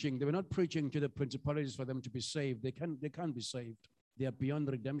preaching. They were not preaching to the principalities for them to be saved. They can't be saved. They are beyond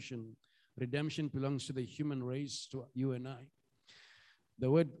redemption. Redemption belongs to the human race, to you and I. The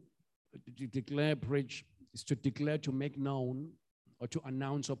word to declare, preach, is to declare, to make known, or to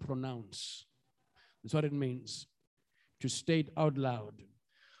announce or pronounce. That's what it means. To state out loud.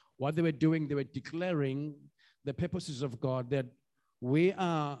 What they were doing, they were declaring the purposes of God, that we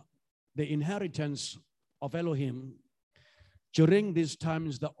are the inheritance of Elohim. During these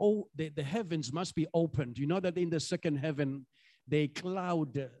times, the heavens must be opened. You know that in the second heaven,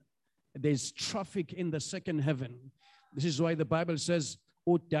 there's traffic in the second heaven. This is why the Bible says,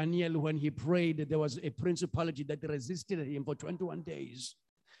 Daniel, when he prayed, there was a principality that resisted him for 21 days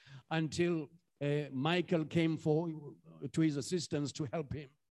until Michael came to his assistance to help him.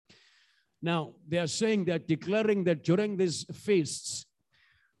 Now, they are saying that, declaring that during these feasts,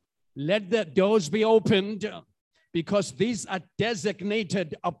 let the doors be opened, because these are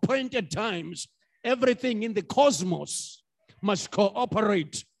designated, appointed times. Everything in the cosmos must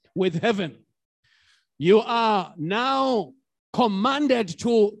cooperate with heaven. You are now commanded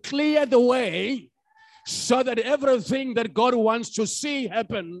to clear the way so that everything that God wants to see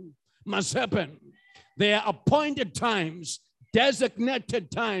happen must happen. There are appointed times, designated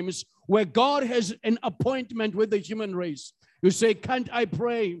times where God has an appointment with the human race. You say, can't I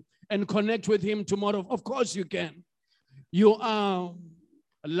pray and connect with him tomorrow? Of course you can. You are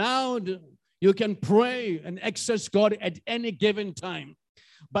allowed, you can pray and access God at any given time.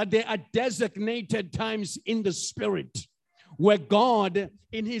 But there are designated times in the spirit where God,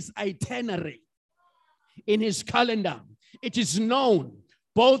 in his itinerary, in his calendar, it is known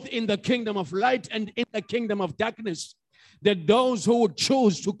both in the kingdom of light and in the kingdom of darkness, that those who would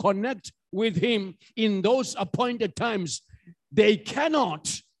choose to connect with him in those appointed times, they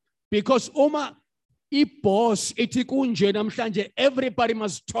cannot, because boss everybody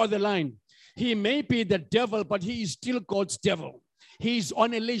must toe the line. He may be the devil, but he is still God's devil. He's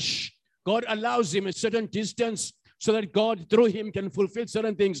on a leash. God allows him a certain distance so that God, through him, can fulfill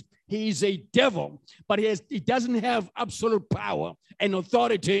certain things. He is a devil, but he doesn't have absolute power and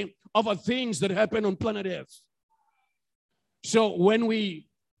authority over things that happen on planet Earth. So when we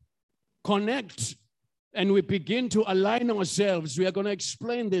connect and we begin to align ourselves, we are going to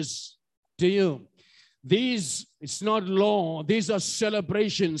explain this to you. It's not law. These are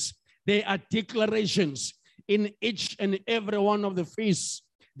celebrations. They are declarations. In each and every one of the feasts,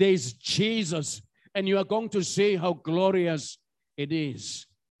 there is Jesus. And you are going to see how glorious it is.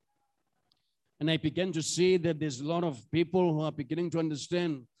 And I began to see that there's a lot of people who are beginning to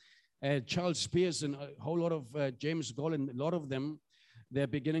understand. Charles Pierce and a whole lot of James Goll, and a lot of them, they're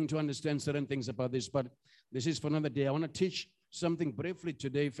beginning to understand certain things about this. But this is for another day. I want to teach something briefly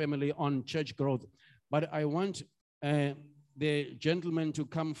today, family, on church growth. But I want the gentleman to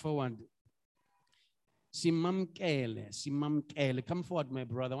come forward. Simamkele. Come forward, my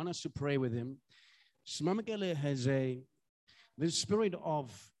brother. I want us to pray with him. Simamkele has this spirit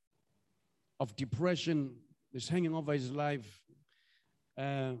of depression is hanging over his life.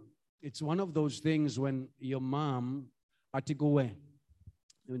 It's one of those things when your mom,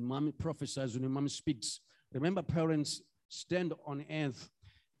 when mom prophesies, when your mom speaks. Remember, parents stand on earth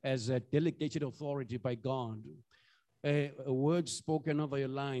as a delegated authority by God. A word spoken over your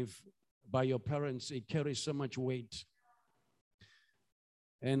life by your parents, it carries so much weight.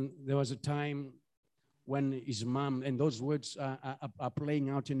 And there was a time when his mom, and those words are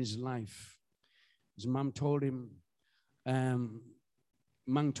playing out in his life. His mom told him,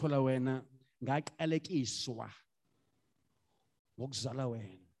 Mangithola wena ngaqalekiswa ngokuzala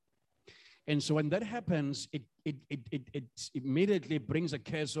wena. And so when that happens, it immediately brings a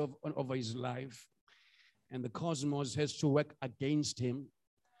curse over his life. And the cosmos has to work against him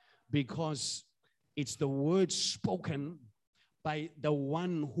because it's the word spoken by the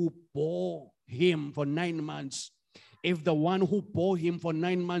one who bore him for 9 months. If the one who bore him for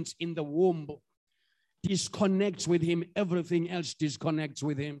 9 months in the womb disconnects with him, everything else disconnects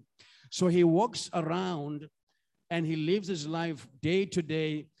with him. So he walks around and he lives his life day to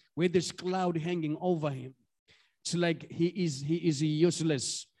day with this cloud hanging over him. It's like he is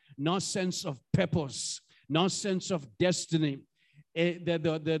useless, no sense of purpose, no sense of destiny.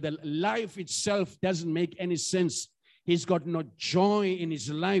 The life itself doesn't make any sense. He's got no joy in his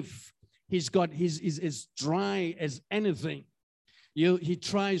life. He's as dry as anything. He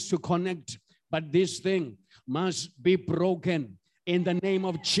tries to connect, but this thing must be broken in the name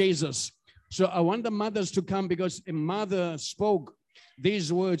of Jesus. So I want the mothers to come because a mother spoke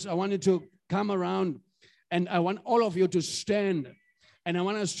these words. I want you to come around and I want all of you to stand and I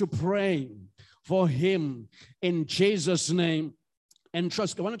want us to pray for him in Jesus' name and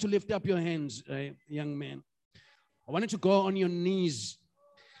trust. I want you to lift up your hands, young man. I want you to go on your knees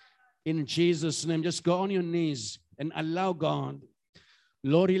in Jesus' name. Just go on your knees and allow God.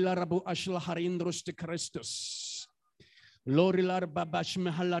 Lori larabu ashla harindros de Christus. Lori larba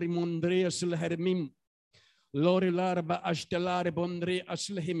bashmehalari mondre aslhermim. Lori larba ashtelare bondre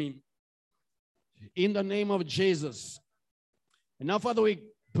aslehimim. In the name of Jesus. And now, Father, we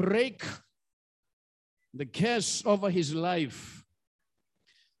break the curse over his life.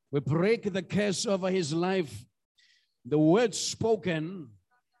 We break the curse over his life. The words spoken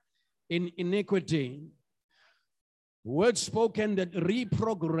in iniquity, words spoken that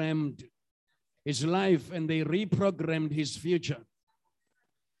reprogrammed his life and they reprogrammed his future.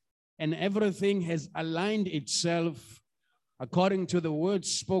 And everything has aligned itself according to the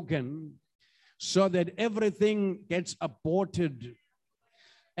words spoken so that everything gets aborted.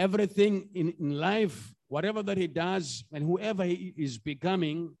 Everything in life, whatever that he does and whoever he is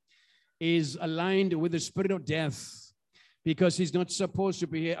becoming is aligned with the spirit of death because he's not supposed to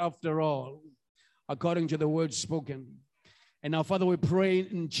be here after all, according to the words spoken. And now, Father, we pray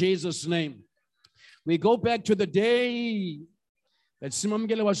in Jesus' name. We go back to the day that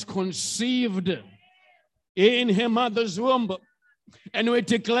Simamkele was conceived in her mother's womb. And we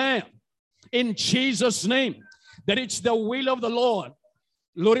declare in Jesus' name that it's the will of the Lord.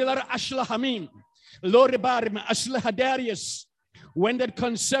 Lorilar Ashlahamim, Loribarim Ashlahadarius, when that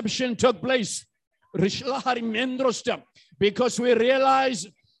conception took place, because we realize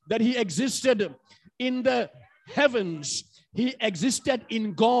that he existed in the heavens, he existed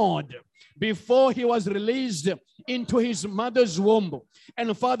in God before he was released into his mother's womb.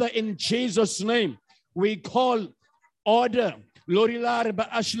 And Father, in Jesus' name, we call order. Lorilar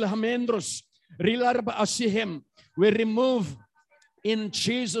Ashlahamendros, Rilar Asihem. We remove in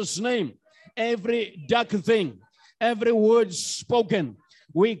Jesus' name every dark thing, every word spoken,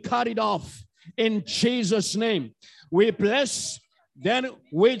 we cut it off in Jesus' name. We bless that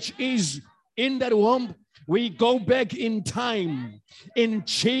which is in that womb. We go back in time in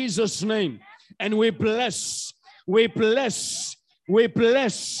Jesus' name. And we bless, we bless, we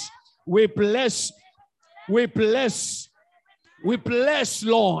bless, we bless, we bless, we bless,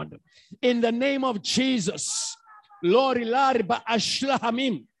 Lord, in the name of Jesus. Lord, Ilariba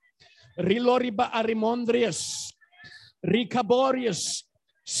Ashlahamim, Riloriba Arimondrius, Ricaborius,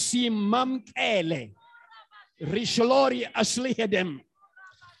 Simamkele, Rishlori Aslihedem,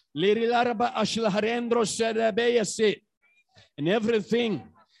 Lirilaraba Ashlaharendro Serabeyase, and everything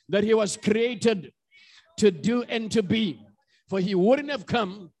that he was created to do and to be. For he wouldn't have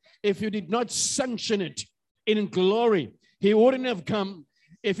come if you did not sanction it in glory. He wouldn't have come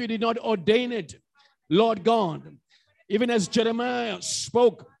if you did not ordain it, Lord God. Even as Jeremiah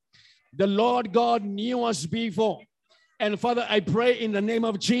spoke, the Lord God knew us before. And Father, I pray in the name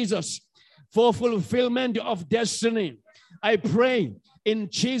of Jesus for fulfillment of destiny. I pray in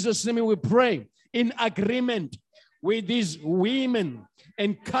Jesus' name, we pray in agreement with these women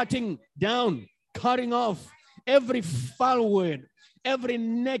and cutting down, cutting off every foul word, every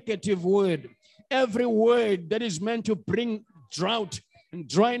negative word, every word that is meant to bring drought and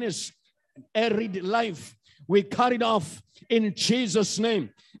dryness and arid life. We cut it off in Jesus' name.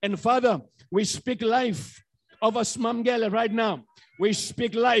 And Father, we speak life over Smamgele right now. We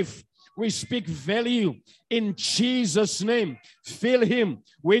speak life. We speak value in Jesus' name. Fill him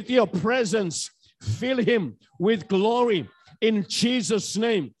with your presence. Fill him with glory in Jesus'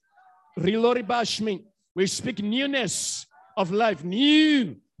 name. Rilori Bashmi. We speak newness of life.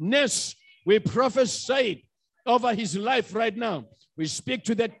 Newness. We prophesy over his life right now. We speak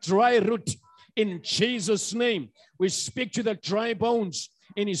to that dry root in Jesus' name. We speak to the dry bones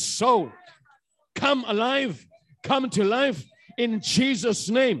in his soul. Come alive, come to life in Jesus'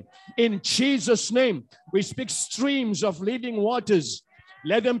 name. In Jesus' name, we speak streams of living waters.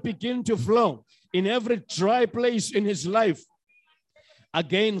 Let them begin to flow in every dry place in his life.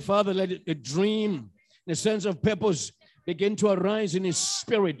 Again, Father, let a dream, a sense of purpose begin to arise in his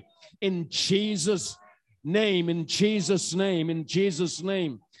spirit. In Jesus' name, in Jesus' name, in Jesus'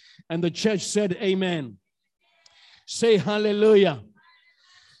 name. And the church said, amen. Say hallelujah.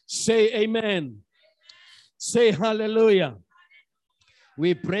 Say amen. Say hallelujah.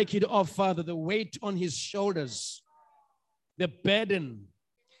 We break it off, Father, the weight on his shoulders, the burden,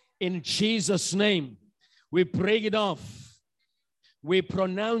 in Jesus' name. We break it off. We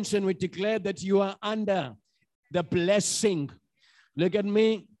pronounce and we declare that you are under the blessing. Look at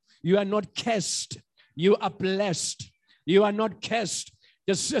me. You are not cursed. You are blessed. You are not cursed.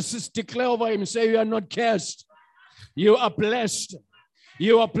 Just declare over him. Say, you are not cursed. You are blessed.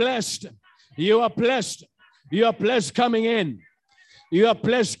 You are blessed. You are blessed. You are blessed coming in. You are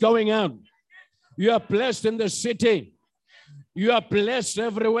blessed going out. You are blessed in the city. You are blessed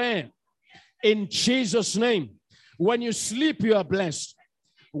everywhere. In Jesus' name. When you sleep, you are blessed.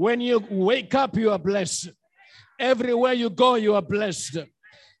 When you wake up, you are blessed. Everywhere you go, you are blessed.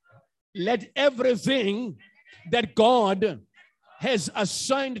 Let everything that God has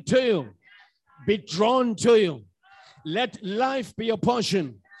assigned to you be drawn to you. Let life be your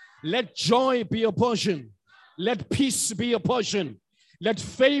portion. Let joy be your portion. Let peace be your portion. Let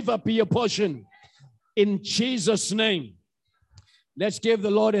favor be your portion. In Jesus' name. Let's give the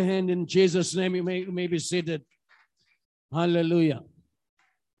Lord a hand in Jesus' name. You may be seated. Hallelujah.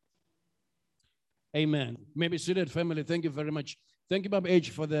 Amen. You may be seated, family. Thank you very much. Thank you, Bob H,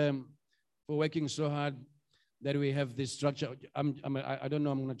 for working so hard that we have this structure. I don't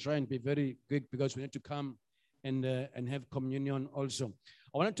know. I'm going to try and be very quick because we need to come and have communion also.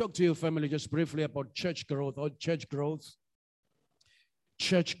 I want to talk to you, family, just briefly about church growth or church growth.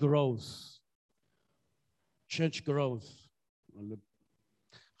 Church growth. Church growth.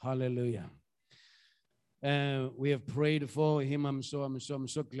 Hallelujah. We have prayed for him. I'm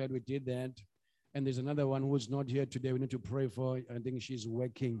so glad we did that. And there's another one who's not here today. We need to pray for. I think she's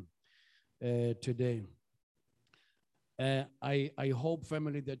working today. I hope,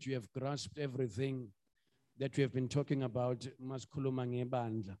 family, that you have grasped everything that we have been talking about. Masikhuluma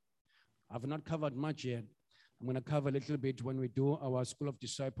ngebandla. I've not covered much yet. I'm going to cover a little bit when we do our School of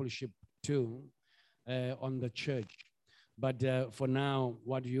Discipleship too on the church. But for now,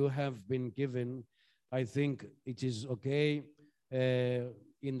 what you have been given, I think it is okay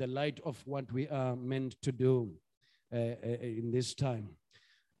in the light of what we are meant to do in this time.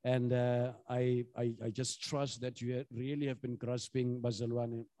 And I just trust that you really have been grasping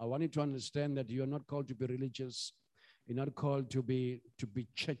Bazalwane. I want you to understand that you are not called to be religious. You're not called to be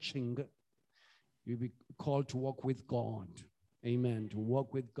churching. You'll be called to walk with God. Amen. To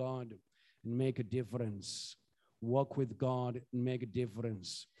walk with God and make a difference. Walk with God and make a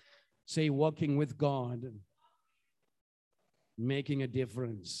difference. Say, walking with God, making a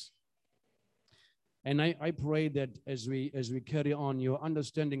difference. And I pray that as we carry on, your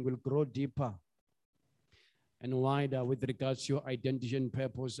understanding will grow deeper and wider with regards to your identity and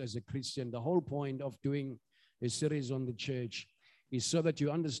purpose as a Christian. The whole point of doing a series on the church is so that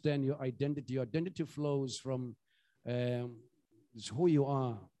you understand your identity. Your identity flows from who you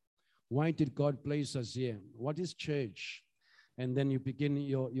are. Why did God place us here? What is church? And then you begin,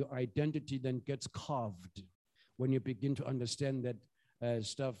 your identity then gets carved when you begin to understand that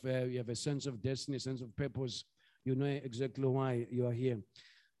stuff. You have a sense of destiny, a sense of purpose. You know exactly why you are here.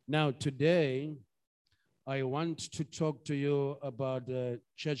 Now, today, I want to talk to you about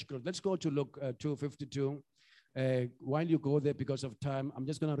church growth. Let's go to Luke 2:52. While you go there, because of time, I'm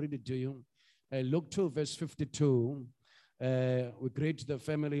just going to read it to you. Luke 2, verse 52. We greet the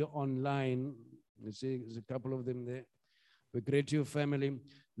family online. You see, there's a couple of them there. We greet you, family.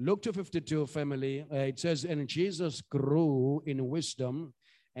 Luke 2:52, family. It says, and Jesus grew in wisdom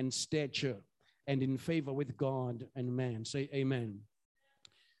and stature and in favor with God and man. Say amen.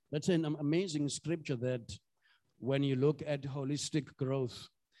 That's an amazing scripture that when you look at holistic growth,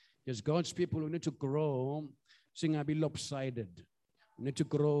 because God's people, we need to grow, be lopsided. We need to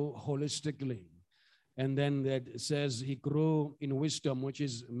grow holistically. And then that says he grew in wisdom, which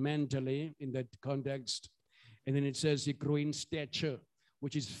is mentally in that context. And then it says he grew in stature,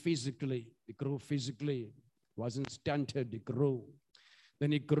 which is physically. He grew physically, wasn't stunted, he grew.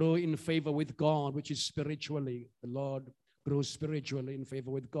 Then he grew in favor with God, which is spiritually. The Lord grew spiritually in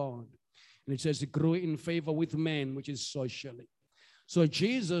favor with God. And it says he grew in favor with men, which is socially. So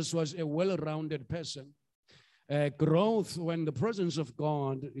Jesus was a well-rounded person. Growth when the presence of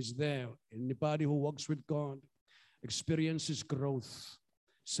God is there. Anybody who walks with God experiences growth.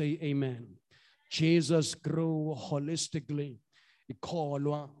 Say amen. Jesus grew holistically.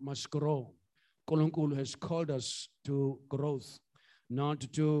 Ikholwa must grow. Nkulunkulu has called us to growth, not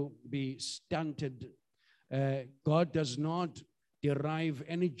to be stunted. God does not derive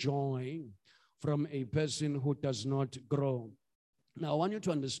any joy from a person who does not grow. Now, I want you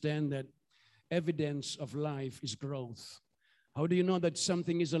to understand that evidence of life is growth. How do you know that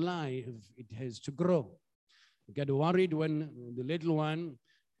something is alive? It has to grow. You get worried when the little one,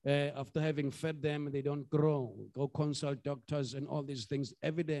 after having fed them, they don't grow. Go consult doctors and all these things.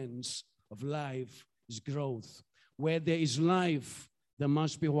 Evidence of life is growth. Where there is life, there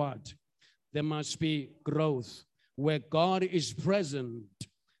must be what? There must be growth. Where God is present,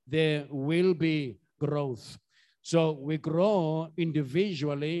 there will be growth. So we grow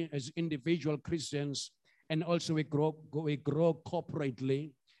individually as individual Christians, and also we grow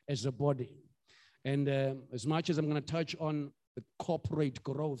corporately as a body. And as much as I'm going to touch on the corporate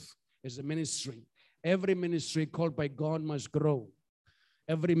growth as a ministry, every ministry called by God must grow.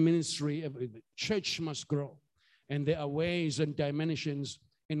 Every ministry, every church must grow. And there are ways and dimensions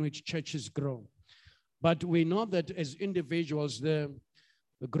in which churches grow. But we know that as individuals, the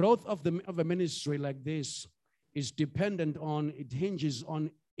growth of a ministry like this is dependent on, it hinges on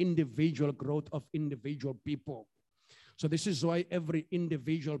individual growth of individual people. So this is why every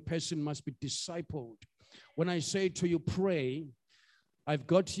individual person must be discipled. When I say to you, pray, I've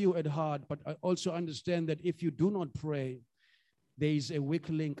got you at heart, but I also understand that if you do not pray, there is a weak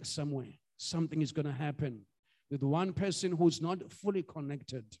link somewhere. Something is going to happen. With one person who's not fully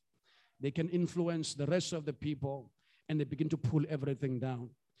connected, they can influence the rest of the people and they begin to pull everything down.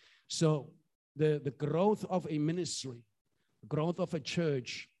 So the growth of a ministry, growth of a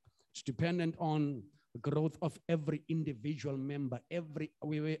church is dependent on the growth of every individual member.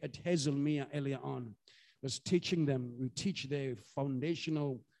 We were at Hazelmere earlier on, was teaching them, we teach their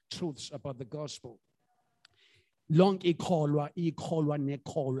foundational truths about the gospel. Lonke ikholwa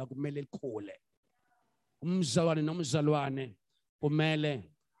nekholwa kumele likhule. Umzalwane nomzalwane kumele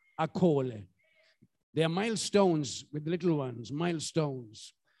akhole. There are milestones with little ones,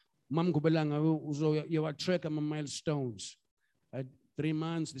 milestones. Mam kubelanga uzo you track my milestones. At 3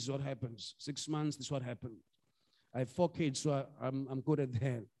 months, this is what happens. 6 months, this is what happened. I have 4 kids, so I'm good at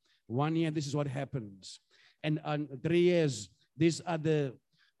that. 1 year, this is what happens. And 3 years, these are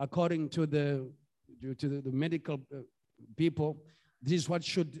according to the medical people, this is what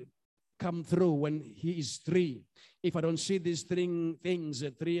should come through when he is 3. If I don't see these things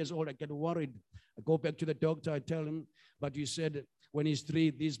at 3 years old, I get worried. I go back to the doctor, I tell him, but you said when he's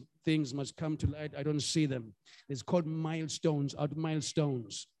 3, these things must come to light. I don't see them. It's called milestones,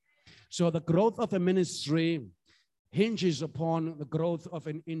 milestones. So the growth of a ministry hinges upon the growth of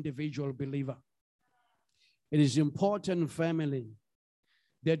an individual believer. It is important, family,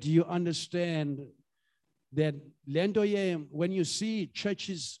 that you understand that when you see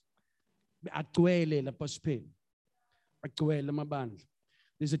churches,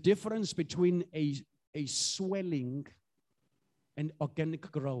 there's a difference between a swelling and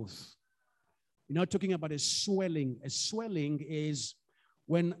organic growth. You're not talking about a swelling. A swelling is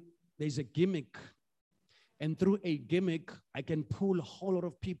when there's a gimmick, and through a gimmick, I can pull a whole lot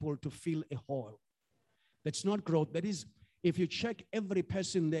of people to fill a hole. That's not growth. That is, if you check every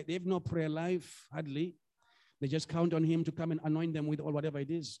person, they have no prayer life, hardly. They just count on him to come and anoint them with or whatever it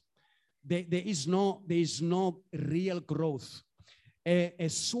is. There is no real growth. A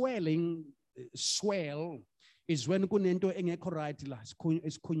swell is when kunento engekho right la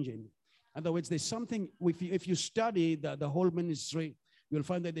isikhunjeni. In other words, there's something, if you study the whole ministry, you'll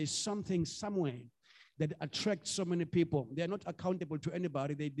find that there's something somewhere that attracts so many people. They're not accountable to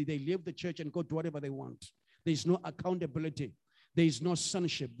anybody. They leave the church and go do whatever they want. There's no accountability. There is no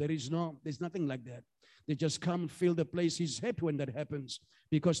sonship. There's nothing like that. They just come and fill the place. He's happy when that happens,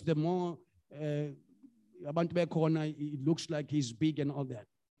 because the more abantu bekhona, it looks like he's big and all that.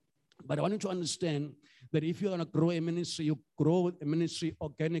 But I want you to understand that if you're going to grow a ministry, you grow a ministry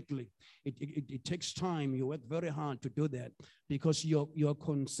organically. It takes time. You work very hard to do that, because you're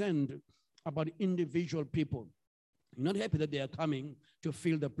concerned about individual people. You're not happy that they are coming to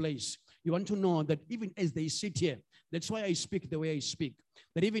fill the place. You want to know that even as they sit here, that's why I speak the way I speak,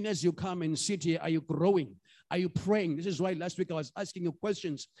 that even as you come and sit here, are you growing? Are you praying? This is why last week I was asking you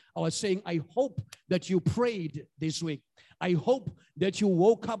questions. I was saying, I hope that you prayed this week. I hope that you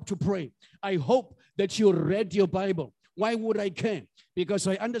woke up to pray. I hope that you read your Bible. Why would I care? Because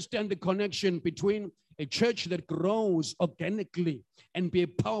I understand the connection between a church that grows organically and be a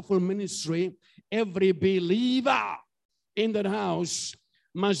powerful ministry. Every believer in that house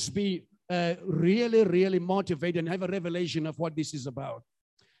must be really, really motivated and have a revelation of what this is about.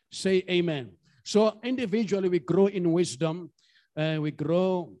 Say amen. So individually, we grow in wisdom. We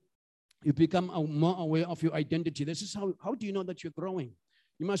grow. You become more aware of your identity. This is how do you know that you're growing?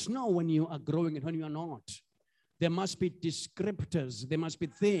 You must know when you are growing and when you are not. There must be descriptors. There must be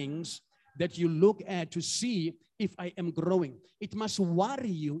things that you look at to see if I am growing. It must worry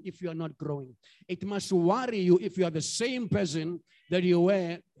you if you are not growing. It must worry you if you are the same person that you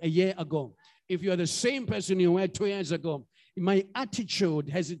were a year ago. If you are the same person you were 2 years ago. My attitude,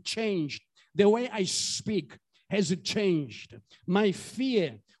 has it changed? The way I speak, has it changed? My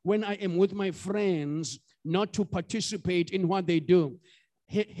fear when I am with my friends not to participate in what they do.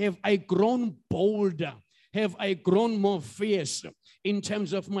 Have I grown bolder? Have I grown more fierce in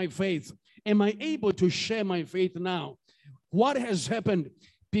terms of my faith? Am I able to share my faith now? What has happened?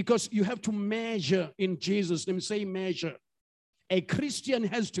 Because you have to measure in Jesus' name. Say measure. A Christian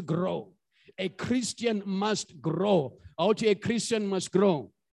has to grow. A Christian must grow. Out a Christian must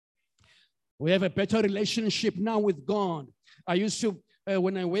grow. We have a better relationship now with God. I used to,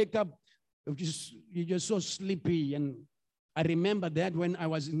 when I wake up, you're just so sleepy. And I remember that when I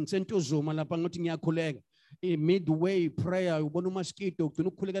was in Sentozuma, midway prayer, you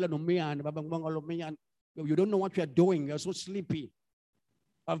don't know what you're doing. You're so sleepy.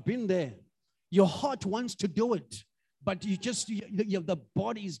 I've been there. Your heart wants to do it, but the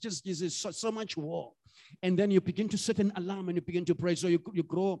body is just so much war. And then you begin to set an alarm and you begin to pray. So you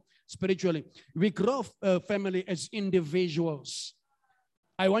grow spiritually. We grow, family, as individuals.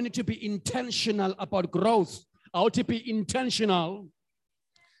 I want you to be intentional about growth. I want to be intentional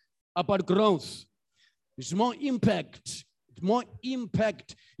about growth. It's more impact. More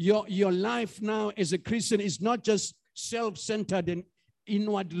impact. Your life now as a Christian is not just self-centered and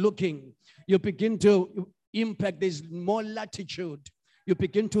inward looking. You begin to impact. There's more latitude. You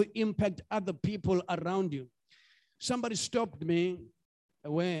begin to impact other people around you. Somebody stopped me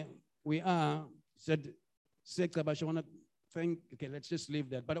where we are, said, I want to thank, okay, let's just leave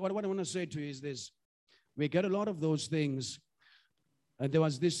that. But what I want to say to you is this. We get a lot of those things.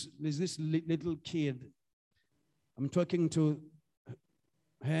 There's this little kid. I'm talking to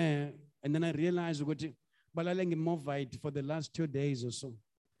And then I realized ukuthi balale ngemovite for the last 2 days or so.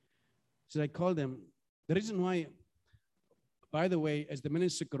 So I called them. The reason why, by the way, as the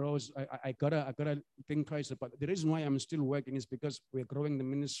ministry grows, I gotta think twice about it. The reason why I'm still working is because we're growing the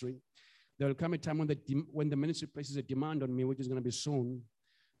ministry. There will come a time when the ministry places a demand on me, which is gonna be soon.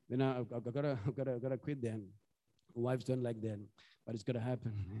 Then I gotta quit then. Wives don't like that, but it's gonna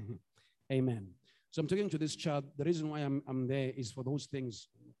happen. Amen. So I'm talking to this child. The reason why I'm there is for those things,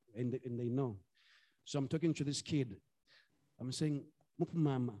 and they know. So I'm talking to this kid. I'm saying,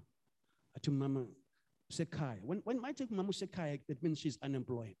 mama, to mama, sekai. When I take mama sekai, that means she's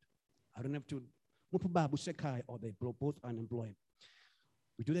unemployed. I don't have to babu sekai, or they both unemployed.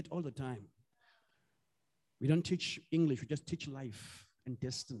 We do that all the time. We don't teach English, we just teach life and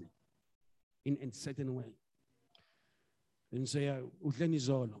destiny in a certain way. And say, udleni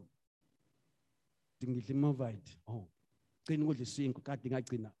zolo. Oh,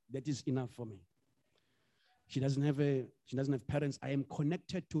 that is enough for me. She doesn't have parents. I am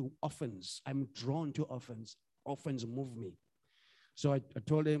connected to orphans. I'm drawn to orphans. Orphans move me. So I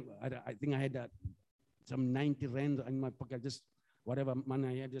told him, I think I had some 90 rand in my pocket, just whatever money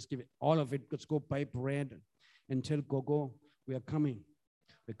I had, just give it. All of it, let's go buy bread and tell Gogo, we are coming.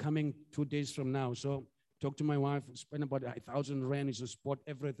 We're coming 2 days from now. So talk to my wife, spend about 1,000 rand to support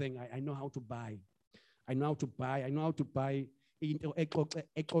everything. I know how to buy. I know how to buy. I know how to buy into yonke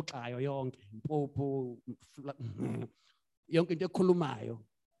impopo yonke into ekhulumayo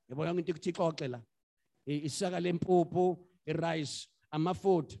yabo yonke into ekuthixoxela isaka lempopo irice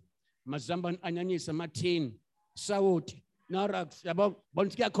amafutha mazamba anyanyisa amathini sawuti narax yabo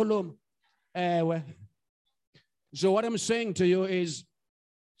bonke kuyakhuluma ewe. So what I'm saying to you is,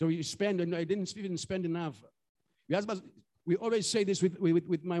 so you spend, and I didn't even spend enough. We always say this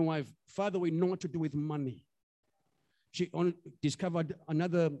with my wife, Father, we know what to do with money. She discovered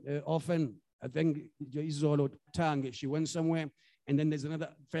another orphan, I think, Tangi. She went somewhere, and then there's another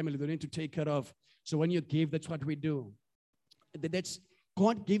family they need to take care of. So when you give, that's what we do.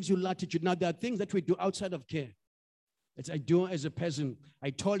 God gives you latitude. Now, there are things that we do outside of care. That's I do as a person.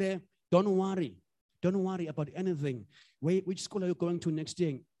 I told her, don't worry. Don't worry about anything. Which school are you going to next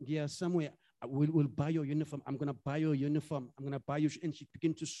year? Yeah, somewhere. We'll buy your uniform. I'm going to buy your uniform. I'm going to buy you. And she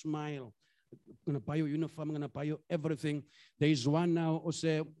began to smile. I'm going to buy your uniform. I'm going to buy you everything. There is one now,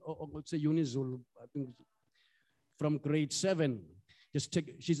 say Unizul, I think, from grade 7.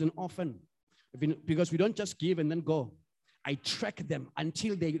 She's an orphan. Because we don't just give and then go. I track them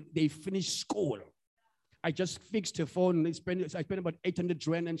until they finish school. I just fixed her phone. I spent about 800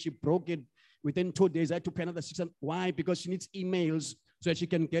 rand and she broke it. Within 2 days, I had to pay another 600. Why? Because she needs emails so that she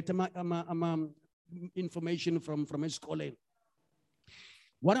can get information from her schooling.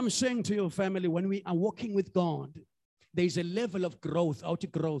 What I'm saying to your family, when we are walking with God, there is a level of growth,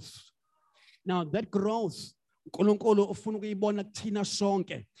 outgrowth. Now, that growth,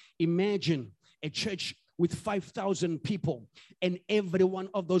 imagine a church with 5,000 people, and every one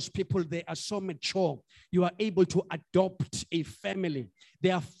of those people, they are so mature. You are able to adopt a family.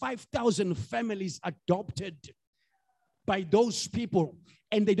 There are 5,000 families adopted by those people,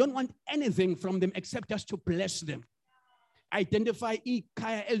 and they don't want anything from them except just to bless them. Identify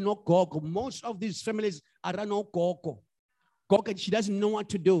Ikaya El no Gogo. Most of these families are no Gogo. Gogo, she doesn't know what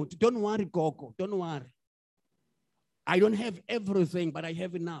to do. Don't worry, Gogo. Don't worry. I don't have everything, but I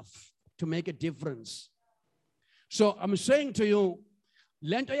have enough to make a difference. So I'm saying to you,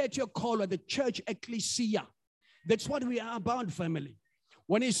 Lento yet your call at the church ecclesia. That's what we are about, family.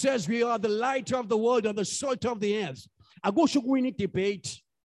 When he says we are the light of the world and the salt of the earth, I go should win debate.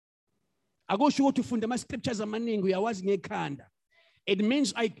 I go should to fund my scriptures amaningi yawazi ngekhanda. It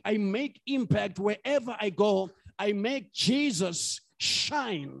means I make impact wherever I go. I make Jesus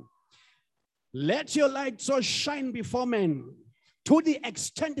shine. Let your light so shine before men to the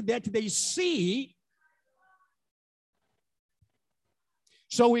extent that they see.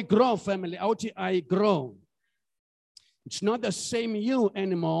 So we grow, family. I grow. It's not the same you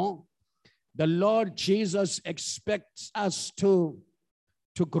anymore. The Lord Jesus expects us to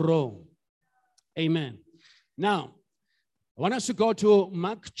grow. Amen. Now, I want us to go to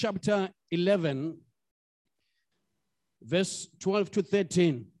Mark chapter 11, verse 12 to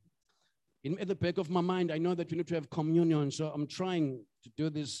 13. At the back of my mind, I know that we need to have communion, so I'm trying to do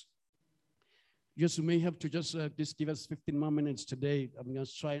this. You may have to just give us 15 more minutes today. I'm going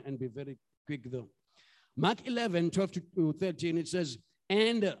to try and be very quick, though. Mark 11, 12 to 13, it says,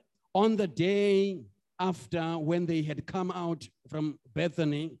 and on the day after, when they had come out from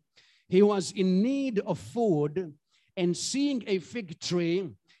Bethany, he was in need of food, and seeing a fig tree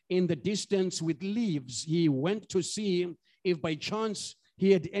in the distance with leaves, he went to see if by chance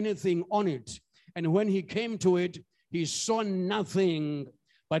he had anything on it. And when he came to it, he saw nothing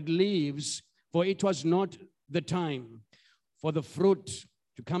but leaves, for it was not the time for the fruit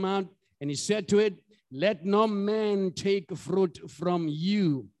to come out. And he said to it, let no man take fruit from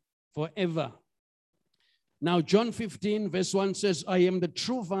you forever. Now, John 15, verse 1 says, I am the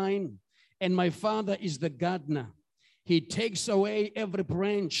true vine, and my Father is the gardener. He takes away every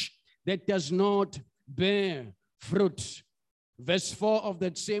branch that does not bear fruit. Verse 4 of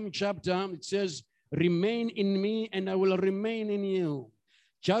that same chapter, it says, remain in me, and I will remain in you.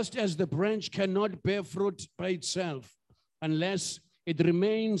 Just as the branch cannot bear fruit by itself unless it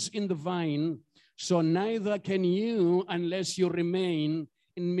remains in the vine, so neither can you unless you remain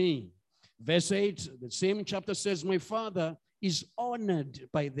in me. Verse 8, the same chapter says, my Father is honored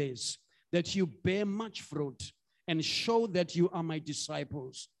by this, that you bear much fruit and show that you are my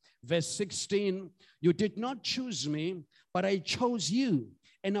disciples. Verse 16, you did not choose me, but I chose you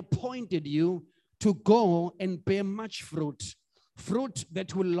and appointed you to go and bear much fruit, fruit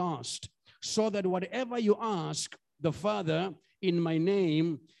that will last, so that whatever you ask the Father in my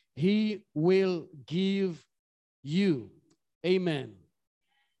name, he will give you. Amen.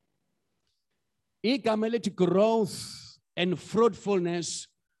 Igama growth and fruitfulness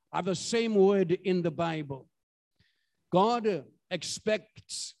are the same word in the Bible. God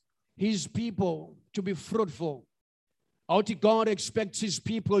expects his people to be fruitful. God expects his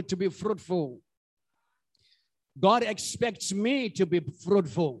people to be fruitful. God expects me to be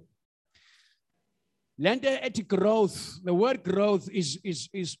fruitful. Growth, the word growth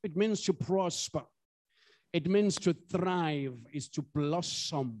it means to prosper. It means to thrive, is to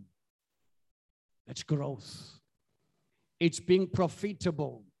blossom. That's growth. It's being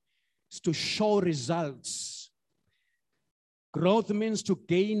profitable. It's to show results. Growth means to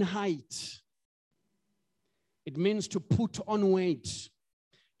gain height. It means to put on weight.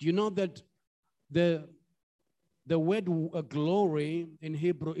 Do you know that the word glory in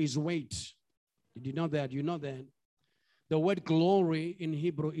Hebrew is weight? Did you know that? You know that? The word glory in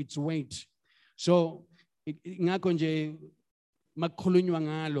Hebrew, it's weight. So, ngakho nje makhulunywa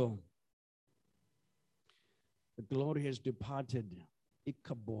ngalo. The glory has departed.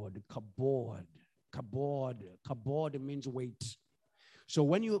 Kabod means weight. So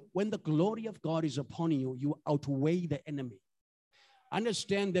when the glory of God is upon you, you outweigh the enemy.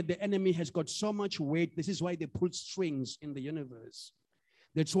 Understand that the enemy has got so much weight. This is why they pull strings in the universe.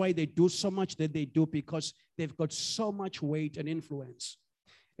 That's why they do so much that they do, because they've got so much weight and influence.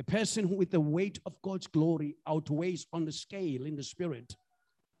 A person who with the weight of God's glory outweighs on the scale in the spirit.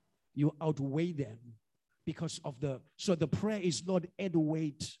 You outweigh them because of so the prayer is, Lord, add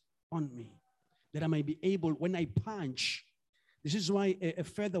weight on me, that I may be able, when I punch. This is why a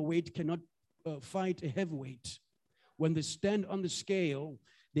featherweight cannot fight a heavyweight. When they stand on the scale,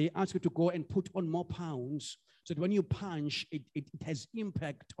 they ask you to go and put on more pounds, so that when you punch, it has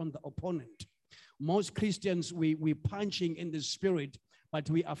impact on the opponent. Most Christians, we're punching in the spirit, but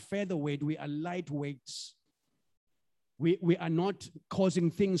we are featherweight, we are lightweights. We are not causing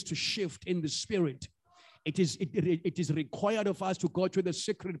things to shift in the spirit. It is required of us to go to the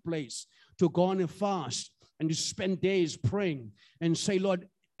secret place, to go on a fast, and to spend days praying and say, Lord,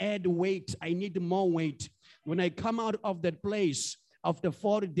 add weight. I need more weight. When I come out of that place, after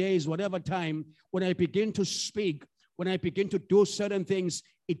 40 days, whatever time, when I begin to speak, when I begin to do certain things,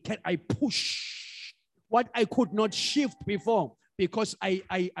 I push what I could not shift before, because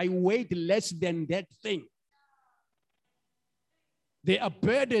I weighed less than that thing. There are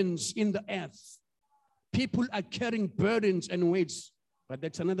burdens in the earth. People are carrying burdens and weights, but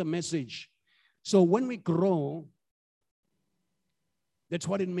that's another message. So when we grow, that's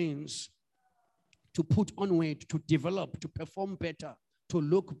what it means to put on weight, to develop, to perform better, to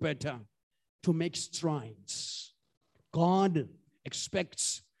look better, to make strides. God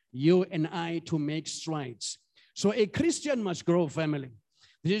expects you and I to make strides. So a Christian must grow, family.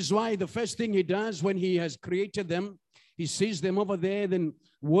 This is why the first thing he does when he has created them, he sees them over there, then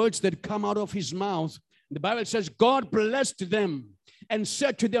words that come out of his mouth. The Bible says God blessed them and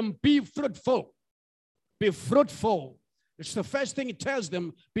said to them, be fruitful, be fruitful. It's the first thing he tells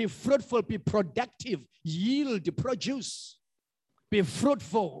them, be fruitful, be productive, yield, produce, be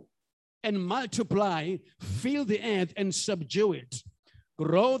fruitful and multiply, fill the earth and subdue it.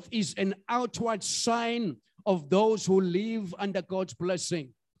 Growth is an outward sign of those who live under God's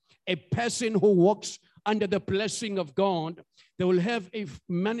blessing. A person who walks under the blessing of God, they will have a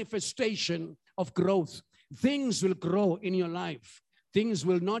manifestation of growth. Things will grow in your life. Things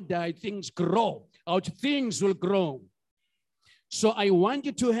will not die. Things grow. Things will grow. So I want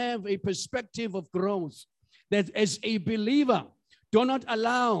you to have a perspective of growth, that as a believer, Do not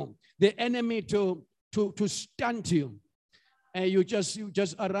allow the enemy to stunt you. And you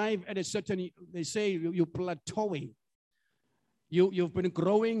just arrive at a certain, they say you plateauing. You've been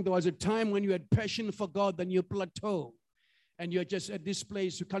growing. There was a time when you had passion for God, then you plateau. And you're just at this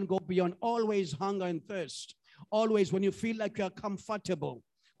place, you can't go beyond. Always hunger and thirst. Always when you feel like you are comfortable,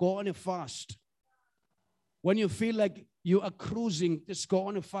 go on a fast. When you feel like you are cruising, just go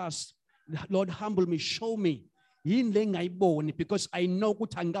on a fast. Lord, humble me, show me. Because I know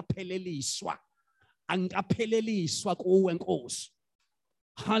what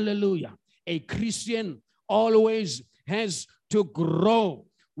hallelujah. A Christian always has to grow.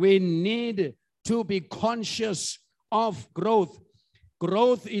 We need to be conscious of growth.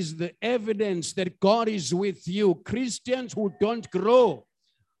 Growth is the evidence that God is with you. Christians who don't grow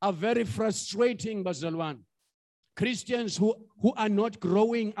are very frustrating, Bazalwan. Christians who are not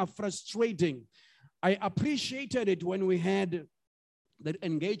growing are frustrating. I appreciated it when we had that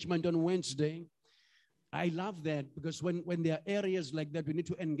engagement on Wednesday. I love that because when there are areas like that, we need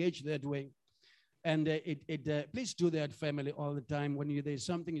to engage that way. And please do that, family, all the time. When there's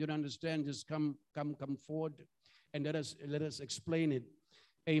something you don't understand, just come forward and let us explain it.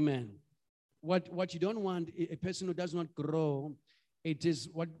 Amen. What you don't want, a person who does not grow, it is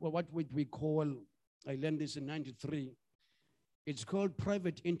what we call, I learned this in 93. It's called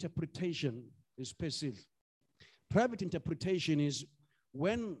private interpretation. It's passive. Private interpretation is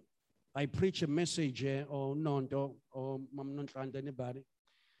when I preach a message or anybody,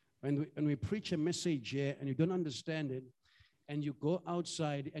 when we preach a message here and you don't understand it, and you go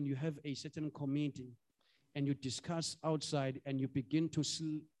outside and you have a certain committee and you discuss outside and you begin to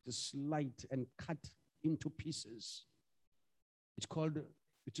slice and cut into pieces. It's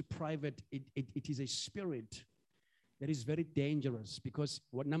a private, it is a spirit that is very dangerous because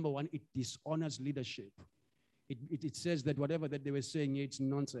number one, it dishonors leadership. It says that whatever that they were saying, it's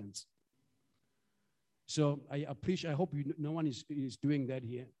nonsense. So I hope no one is doing that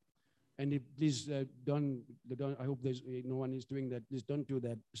here. And please don't, I hope no one is doing that. Please don't do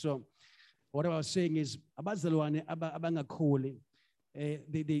that. So what I was saying is,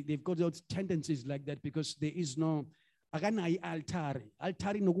 they've got those tendencies like that because there is no, altar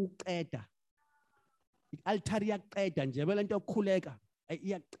nokuqeda. Altar iyaqeda nje belento yokukhuleka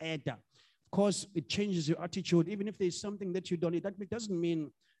iyaqeda. Of course, it changes your attitude. Even if there's something that you don't need, that doesn't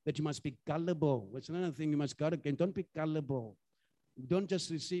mean that you must be gullible. That's another thing you must guard again. Don't be gullible. Don't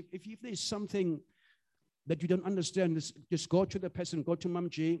just receive. If there's something that you don't understand, just go to the person, go to Mam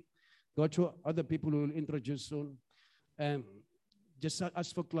G, go to other people who will introduce soon. Just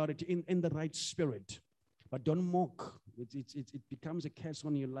ask for clarity in the right spirit. But don't mock. It becomes a curse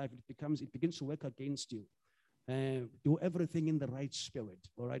on your life. It begins to work against you. Do everything in the right spirit.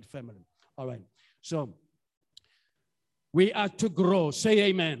 All right, family. All right. So we are to grow. Say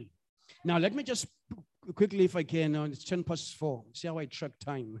amen. Now let me just quickly, if I can. It's 4:10. See how I track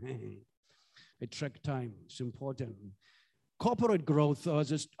time. I track time. It's important. Corporate growth. I was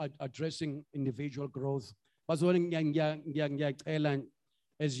just addressing individual growth.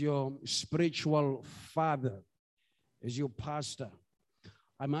 As your spiritual father, as your pastor,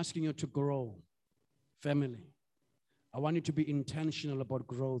 I'm asking you to grow. Family, I want you to be intentional about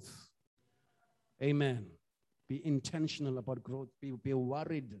growth. Amen. Be intentional about growth. Be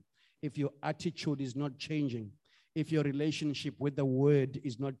worried if your attitude is not changing, if your relationship with the word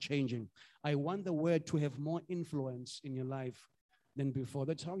is not changing. I want the word to have more influence in your life than before.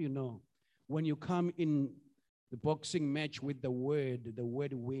 That's how you know. When you come in the boxing match with the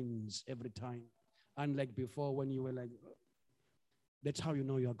word wins every time. Unlike before when you were like, that's how you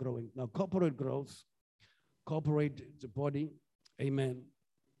know you are growing. Now, corporate growth, the body, amen.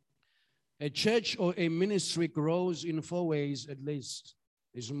 A church or a ministry grows in 4 ways at least.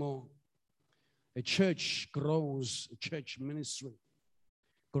 There's more. A church grows, a church ministry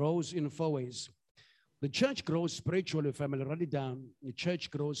grows in 4 ways. The church grows spiritually, family, write it down. The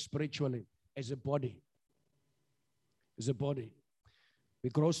church grows spiritually as a body. As a body. We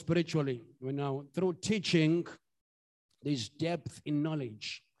grow spiritually. We now, through teaching, there's depth in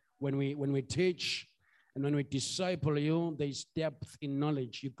knowledge. When we teach and when we disciple you, there's depth in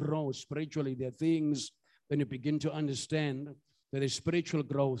knowledge. You grow spiritually. There are things when you begin to understand. There is spiritual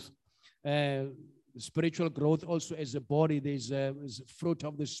growth. Spiritual growth also as a body. There's a fruit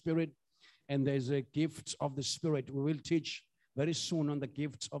of the Spirit and there's a gift of the Spirit. We will teach very soon on the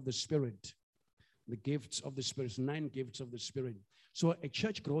gifts of the Spirit. The gifts of the Spirit, 9 gifts of the Spirit. So a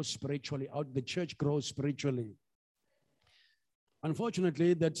church grows spiritually. The church grows spiritually.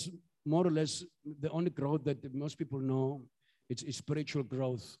 Unfortunately, that's more or less the only growth that most people know. It's spiritual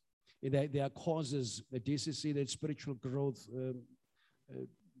growth. There are causes, the DCC, that spiritual growth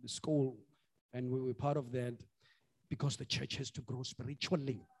the school, and we were part of that because the church has to grow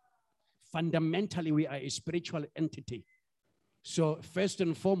spiritually. Fundamentally, we are a spiritual entity. So first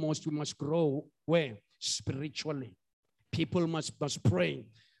and foremost, we must grow where? Spiritually. People must pray.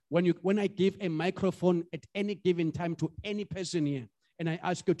 When I give a microphone at any given time to any person here, and I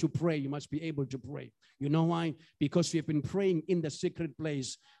ask you to pray, you must be able to pray. You know why? Because you've been praying in the secret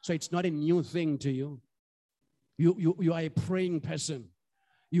place. So it's not a new thing to you. You are a praying person.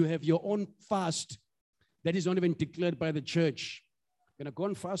 You have your own fast that is not even declared by the church. You're going to go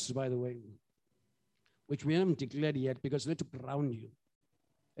on fast, by the way, which we haven't declared yet because we need to ground you.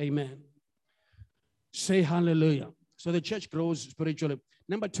 Amen. Say hallelujah. So the church grows spiritually.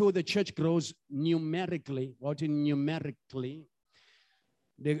 Number two, the church grows numerically. What in numerically?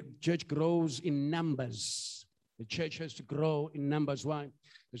 The church grows in numbers. The church has to grow in numbers. Why?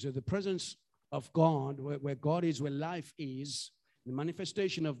 Because the presence of God, where God is, where life is, the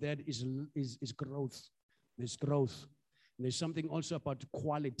manifestation of that is growth. There's growth. And there's something also about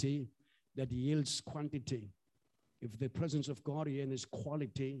quality that yields quantity. If the presence of God here and there's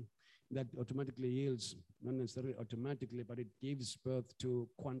quality, that automatically yields, not necessarily automatically, but it gives birth to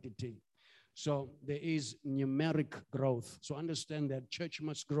quantity. So there is numeric growth. So understand that church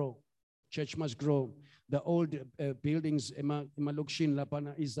must grow. Church must grow. The old buildings, emalokishini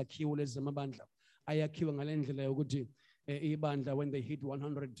lapana izakhiwo lezi zamabandla ayakhiwa ngalendlela yokuthi ibandla when they hit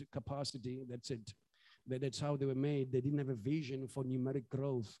 100 capacity, that's it. That's how they were made. They didn't have a vision for numeric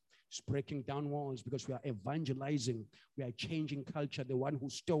growth. It's breaking down walls because we are evangelizing. We are changing culture. The one who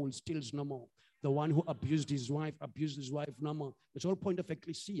stole steals no more. The one who abused his wife no more. It's all point of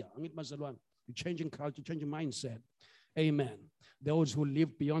ecclesia. You're changing culture, changing mindset. Amen. Those who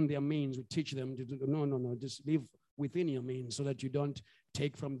live beyond their means, we teach them to do, no, just live within your means so that you don't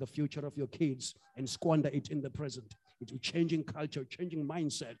take from the future of your kids and squander it in the present. It's changing culture, changing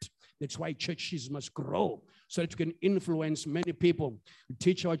mindset. That's why churches must grow so that you can influence many people. You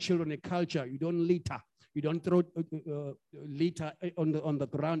teach our children a culture. You don't litter. You don't throw litter on the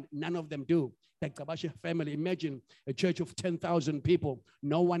ground. None of them do. Like Kabashi family, imagine a church of 10,000 people.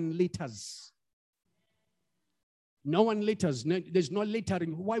 No one litters. No one litters. No, there's no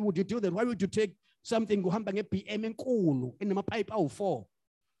littering. Why would you do that? Why would you take something kuhamba nge-BM enkulu enamapipe awu-4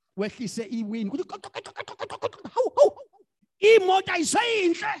 wehlise iwini imoto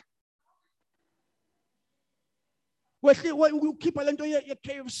ayisayinhle ukhipha lento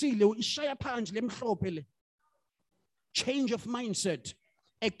ye-KFC le ishaya phansi lemhlophe le. Change of mindset.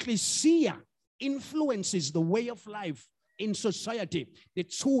 Ecclesia influences the way of life in society.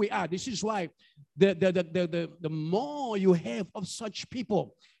 That's who we are. This is why the more you have of such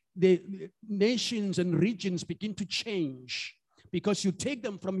people, the nations and regions begin to change, because you take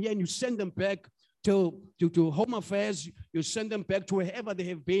them from here and you send them back to Home Affairs, you send them back to wherever they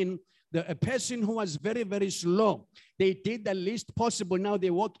have been. A person who was very, very slow, they did the least possible. Now they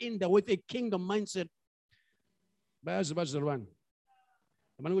walk in there with a kingdom mindset.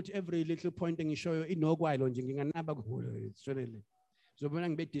 Every little point you show you, so when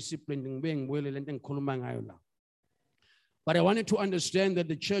I'm disciplined, but I wanted to understand that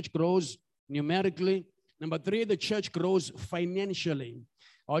the church grows numerically. Number three, the church grows financially.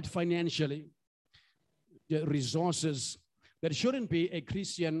 Out financially, the resources. There shouldn't be a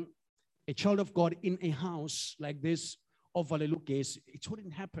Christian, a child of God in a house like this of Valeluques. It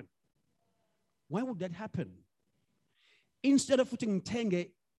wouldn't happen. Why would that happen? Instead of putting Tenge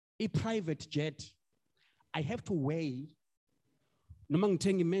a private jet, I have to weigh Namang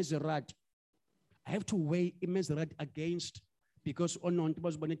Tenge Maserati. I have to weigh a Maserati against, because on a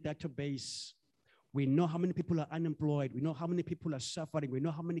database, we know how many people are unemployed. We know how many people are suffering. We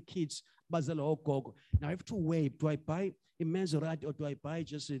know how many kids. Now I have to weigh, do I buy a Maserati or do I buy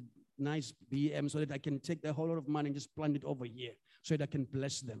just a nice BM so that I can take the whole lot of money and just plant it over here so that I can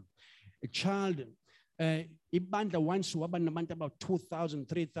bless them? A child, ibandla once about 2,000,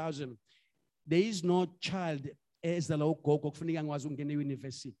 3,000. There is no child as the low gogo kufuneka ngwazi ungena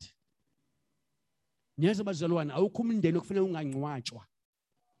university. Nyaza bazalwane awukho umndeni okufanele ungangcwatshwa.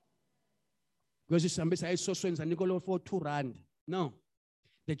 Because isambisa ayisoswenza nikolo for R2. No.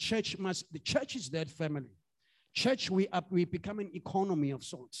 The church is that family. Church, we become an economy of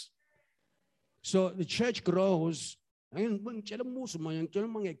sorts. So the church grows.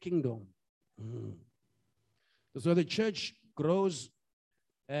 Kingdom. So the church grows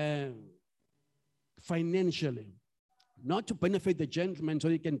financially, not to benefit the gentleman so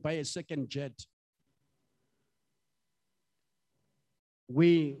he can buy a second jet.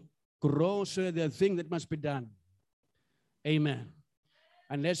 We grow so that there are things that must be done. Amen.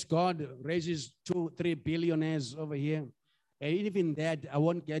 Unless God raises 2-3 billionaires over here And even that, I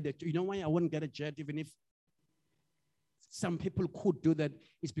won't get it. You know why I won't get a jet, even if some people could do that?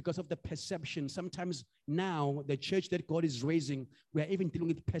 It's because of the perception. Sometimes now, the church that God is raising, we are even dealing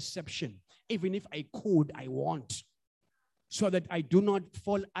with perception. Even if I could, I won't. So that I do not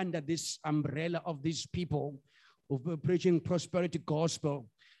fall under this umbrella of these people who are preaching prosperity gospel.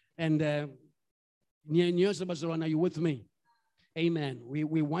 And are you with me? Amen.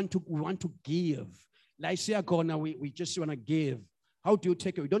 We want to give. Like we just want to give. How do you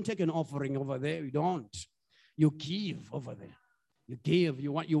take it? We don't take an offering over there. You don't. You give over there. You give.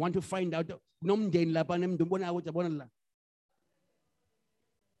 You want to find out. We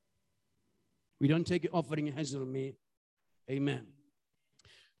don't take an offering, Hazel me. Amen.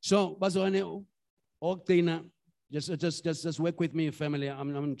 So, just work with me, family.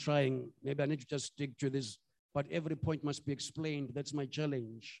 I'm trying. Maybe I need to just stick to this, but every point must be explained. That's my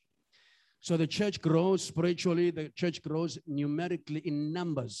challenge. So the church grows spiritually. The church grows numerically in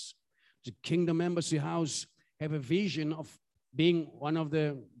numbers. The Kingdom Embassy House have a vision of being one of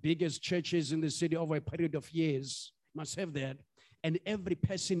the biggest churches in the city over a period of years. Must have that. And every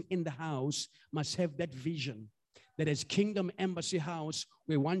person in the house must have that vision. That as Kingdom Embassy House,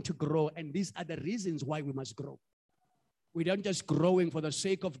 we want to grow. And these are the reasons why we must grow. We don't just growing for the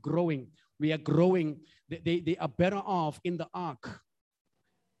sake of growing. We are growing. They are better off in the ark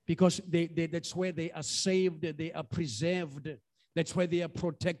because that's where they are saved. They are preserved. That's where they are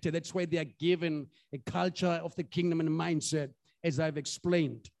protected. That's where they are given a culture of the kingdom and mindset, as I've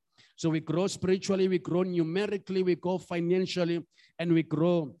explained. So we grow spiritually, we grow numerically, we grow financially, and we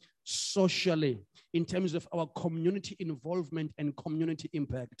grow socially in terms of our community involvement and community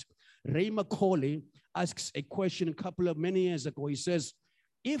impact. Ray McCauley asks a question many years ago. He says,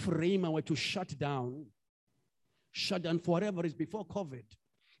 if Rhema were to shut down for whatever is before COVID,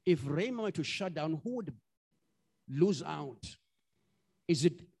 if Rhema were to shut down, who would lose out? Is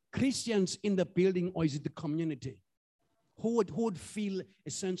it Christians in the building or is it the community? Who would feel a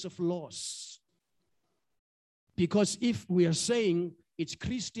sense of loss? Because if we are saying it's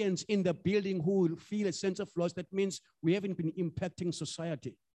Christians in the building who will feel a sense of loss, that means we haven't been impacting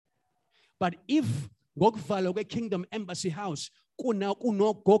society. But if Kingdom Embassy House,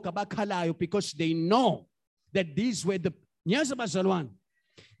 because they know that these were the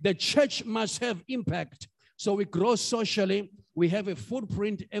church must have impact. So we grow socially. We have a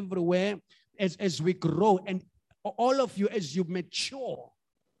footprint everywhere as we grow. And all of you, as you mature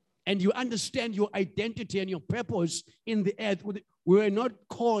and you understand your identity and your purpose in the earth, we are not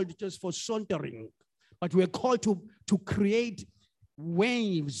called just for sauntering, but we are called to create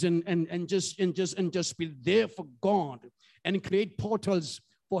waves and just be there for God and create portals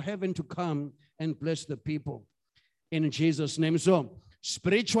for heaven to come and bless the people in Jesus' name. So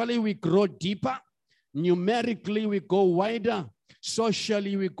spiritually, we grow deeper. Numerically, we go wider.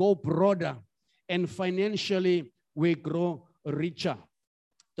 Socially, we go broader. And financially, we grow richer.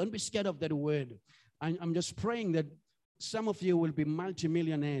 Don't be scared of that word. I'm just praying that some of you will be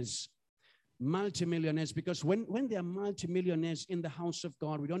multimillionaires. Multimillionaires, because when they are multimillionaires in the house of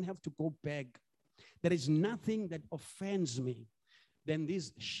God, we don't have to go beg. There is nothing that offends me than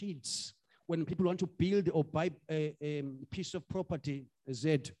these sheets. When people want to build or buy a piece of property,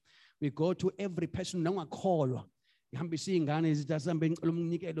 we go to every person. Now I call. You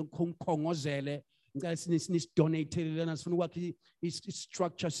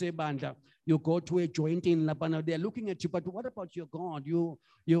go to a joint in Labana, they're looking at you, but what about your God? You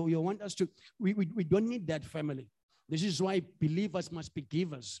want us to, we don't need that, family. This is why believers must be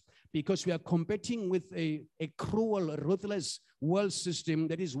givers, because we are competing with a cruel, ruthless world system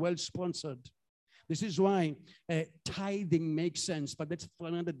that is well sponsored. This is why tithing makes sense, but that's for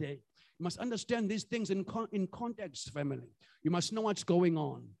another day. You must understand these things in context, family. You must know what's going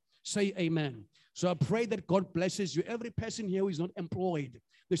on. Say amen. So I pray that God blesses you. Every person here who is not employed,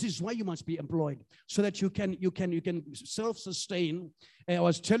 this is why you must be employed, so that you can self-sustain. I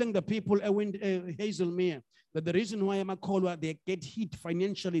was telling the people, Hazelmere, that the reason why Amakolwa, they get hit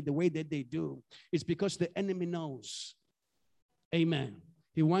financially the way that they do is because the enemy knows. Amen.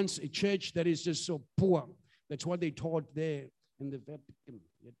 He wants a church that is just so poor. That's what they taught there in the Vatican,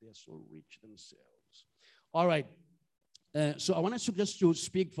 yet they are so rich themselves. All right. So I want us to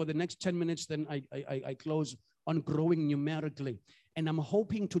speak for the next 10 minutes, then I close on growing numerically. And I'm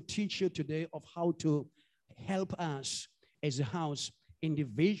hoping to teach you today of how to help us as a house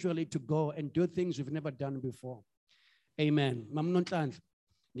individually to go and do things we've never done before. Amen.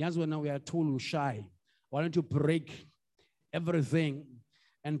 Now we are too shy. Why don't you break everything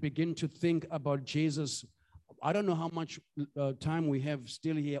and begin to think about Jesus? I don't know how much time we have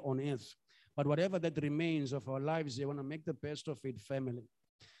still here on earth, But whatever that remains of our lives, they want to make the best of it, family.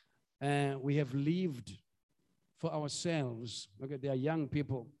 We have lived for ourselves. Okay, there are young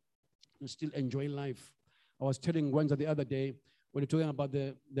people who still enjoy life. I was telling Wenza the other day, when we're talking about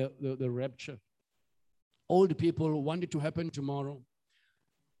the rapture. Old people want it to happen tomorrow.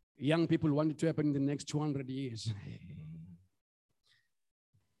 Young people want it to happen in the next 200 years.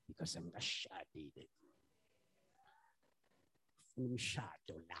 Because I'm not shady.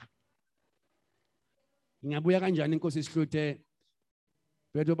 Umshado la. Ingabuya kanjani inkosi isihluthe.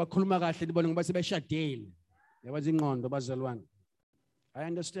 Bethu bakhuluma kahle libone ngoba sebeshadile. Yabazi ingqondo bazalwane. I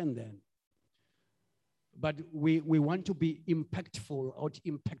understand that. But we want to be impactful,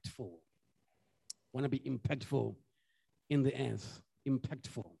 impactful. Want to be impactful in the earth.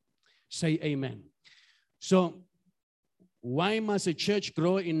 Impactful. Say amen. So, why must a church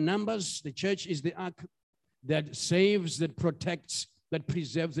grow in numbers? The church is the ark that saves, that protects, that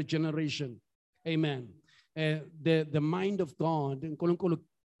preserves the generation. Amen. The mind of God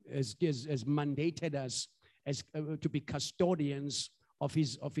has mandated us as to be custodians of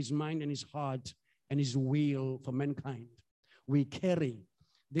his mind and his heart and his will for mankind. We carry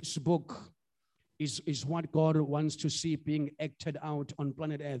this book is what God wants to see being acted out on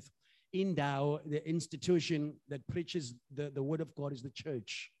planet Earth. Indao, the institution that preaches the word of God, is the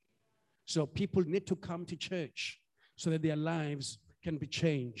church. So people need to come to church so that their lives can be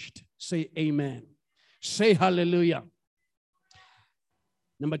changed. Say amen. Say hallelujah.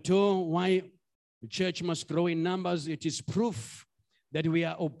 Number two, why the church must grow in numbers. It is proof that we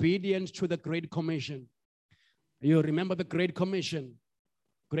are obedient to the Great Commission. You remember the Great Commission?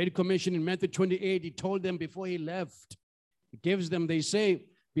 Great Commission in Matthew 28, he told them before he left, he gives them, they say,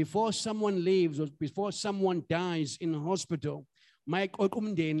 before someone leaves or before someone dies in a hospital, Mike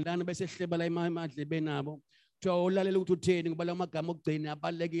okumndeni lana bese hleba la emadlebeni abo kuthiwa ulalela ukuthi utheni ngibala amagama okugcina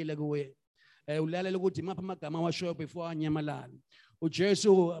abalekile kuwe ulalela ukuthi imaphi amagama awashoyo before anyamalala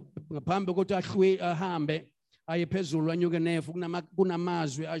uJesu ngaphambi kokuthi ahambe aye phezulu anyuke nefu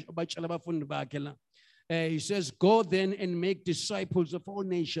kunamazwi abatshela abafundi bakhe la he says, go then and make disciples of all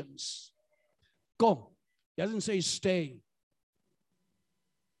nations. Go. He doesn't say stay.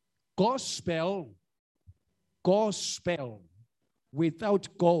 Gospel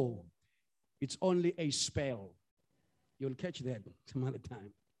without go, it's only a spell. You'll catch that some other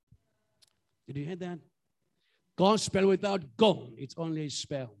time. Did you hear that? Gospel without go, it's only a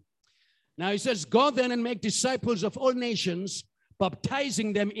spell. Now he says, go then and make disciples of all nations,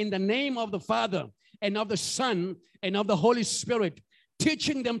 baptizing them in the name of the Father and of the Son and of the Holy Spirit,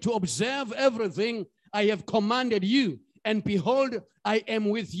 teaching them to observe everything I have commanded you. And behold, I am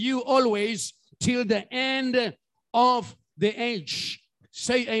with you always till the end of the age.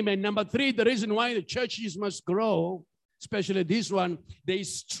 Say amen. Number three, the reason why the churches must grow, especially this one, there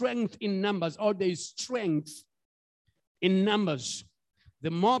is strength in numbers, or there is strength in numbers.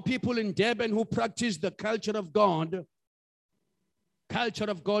 The more people in Durban who practice the culture of God, culture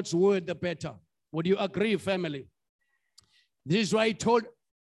of God's word, the better. Would you agree, family? This is why he told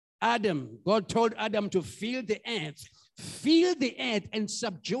Adam, God told Adam to fill the earth and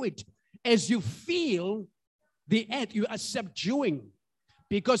subdue it. As you feel the earth, you are subduing.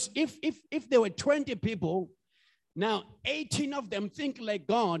 Because if there were 20 people, now 18 of them think like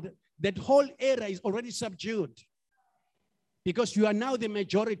God, that whole area is already subdued. Because you are now the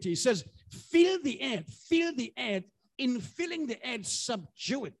majority. He says, fill the earth. In filling the earth,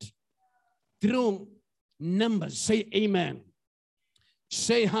 subdue it through numbers. Say amen.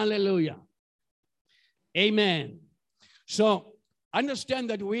 Say hallelujah. Amen. So understand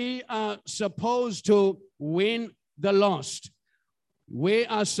that we are supposed to win the lost. We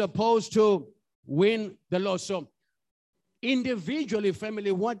are supposed to win the lost. So individually,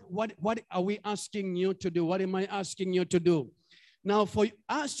 family, what are we asking you to do? What am I asking you to do? Now, for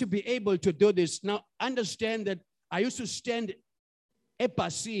us to be able to do this, now understand that I used to stand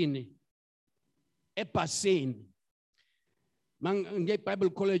epasini. Nge Bible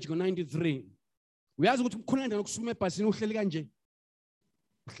College ngo-93. Uyazi ukuthi ukukhulana nokusuma ebhasini uhleli kanje.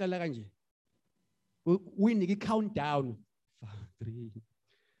 Uhlala kanje. Uyinika i-countdown. 3,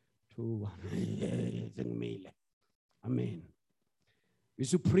 2, 1. Sengimile. Amen. We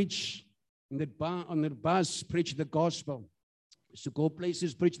used to preach in the bar, on the bus, preach the gospel. We used to go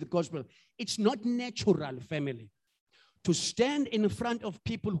places, preach the gospel. It's not natural, family, to stand in front of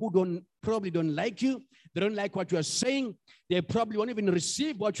people who probably don't like you. They don't like what you are saying. They probably won't even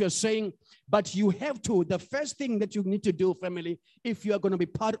receive what you are saying. But you have to, the first thing that you need to do, family, if you are going to be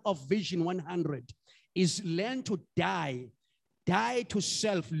part of Vision 100, is learn to die. Die to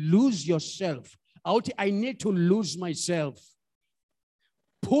self. Lose yourself. I need to lose myself.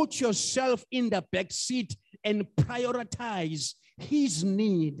 Put yourself in the back seat and prioritize his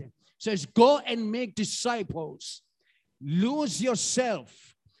need. Says, go and make disciples. Lose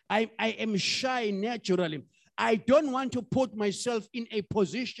yourself. I am shy naturally. I don't want to put myself in a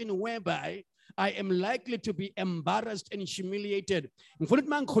position whereby I am likely to be embarrassed and humiliated. I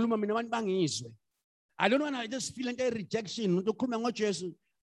don't want to just feel like a rejection.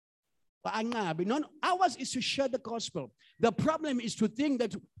 No, ours is to share the gospel. The problem is to think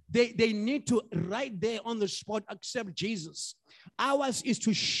that they need to right there on the spot accept Jesus. Ours is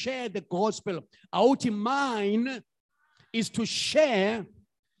to share the gospel. Mine is to share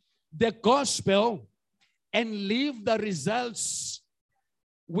the gospel and leave the results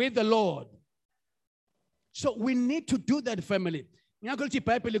with the Lord. So we need to do that, family.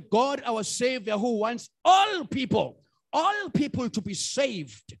 God, our Savior, who wants all people to be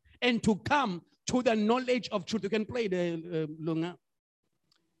saved and to come to the knowledge of truth. You can play the lunga.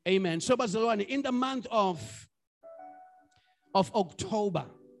 Amen. So, Barcelona, in the month of October,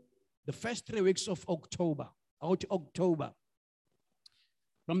 the first 3 weeks of October,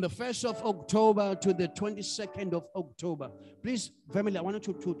 from the 1st of October to the 22nd of October. Please, family, I want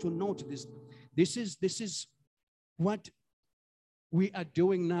you to note this. This is what we are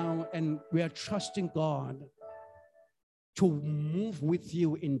doing now, and we are trusting God to move with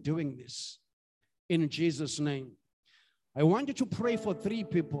you in doing this. In Jesus' name. I want you to pray for 3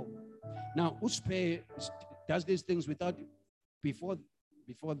 people. Now, Uspe does these things before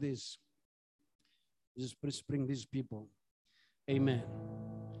this. Just bring these people. Amen.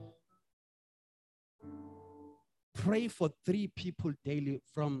 Pray for 3 people daily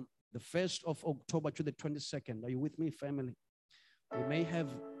from the 1st of October to the 22nd. Are you with me, family?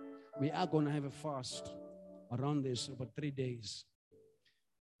 We are going to have a fast around this, about 3 days.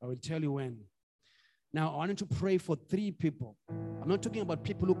 I will tell you when. Now, I want you to pray for 3 people. I'm not talking about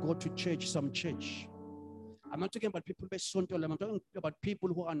people who go to church, some church. I'm not talking about people I'm talking about people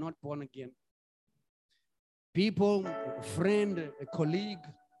who are not born again. People, a friend, a colleague,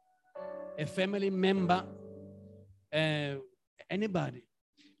 a family member, anybody.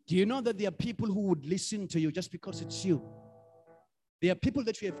 Do you know that there are people who would listen to you just because it's you? There are people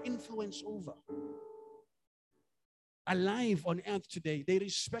that you have influence over. Alive on earth today, they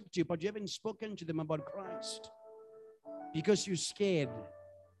respect you, but you haven't spoken to them about Christ because you're scared,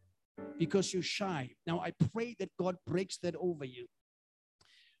 because you're shy. Now, I pray that God breaks that over you.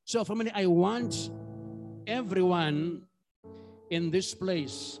 So, family, I want everyone in this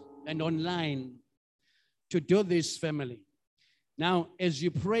place and online to do this, family. Now, as you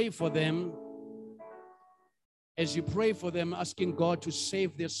pray for them, asking God to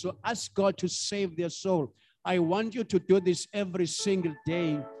save their soul, ask God to save their soul. I want you to do this every single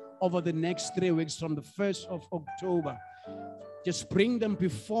day over the next 3 weeks from the 1st of October. Just bring them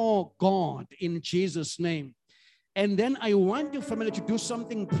before God in Jesus' name. And then I want your family to do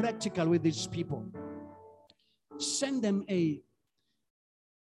something practical with these people. Send them a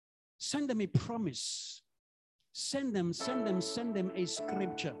promise. Send them a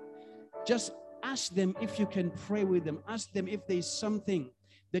scripture. Just ask them if you can pray with them. Ask them if there's something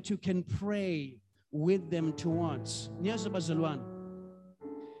that you can pray with them towards.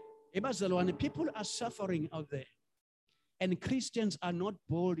 People are suffering out there, and Christians are not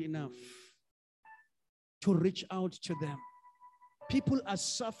bold enough to reach out to them. People are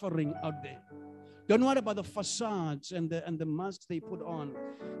suffering out there. Don't worry about the facades and the masks they put on.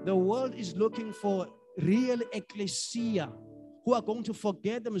 The world is looking for real ecclesia who are going to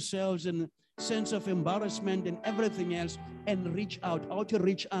forget themselves and sense of embarrassment and everything else and reach out. How to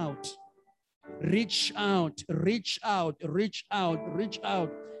reach out? Reach out, reach out, reach out, reach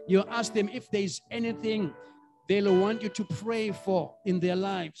out. You ask them if there's anything they'll want you to pray for in their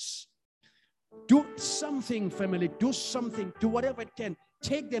lives. Do something, family. Do something. Do whatever it can.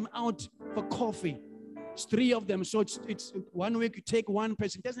 Take them out for coffee. It's 3 of them, so it's 1 week. You take one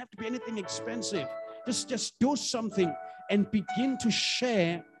person. It doesn't have to be anything expensive. Just do something and begin to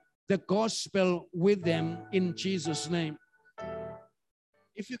share the gospel with them in Jesus' name.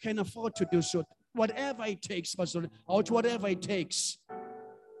 If you can afford to do so, whatever it takes, Pastor, or whatever it takes,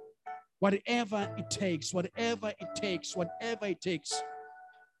 whatever it takes, whatever it takes, whatever it takes,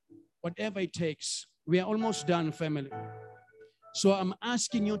 whatever it takes. We are almost done, family. So I'm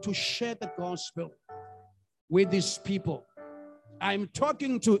asking you to share the gospel with these people. I'm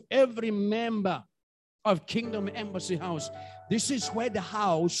talking to every member of Kingdom Embassy House. This is where the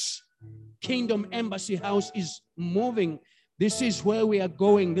house, Kingdom Embassy House, is moving. This is where we are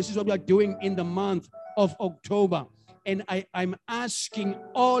going. This is what we are doing in the month of October. And I'm asking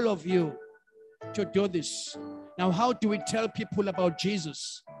all of you to do this. Now, how do we tell people about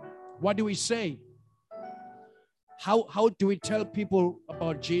Jesus? What do we say? How do we tell people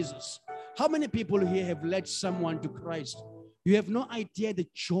about Jesus? How many people here have led someone to Christ? You have no idea the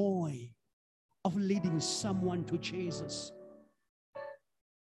joy of leading someone to Jesus.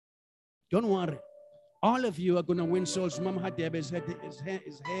 Don't worry. All of you are going to win souls. Mama Hadeb his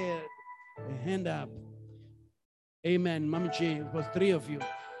hand up. Amen. Mama J, for 3 of you.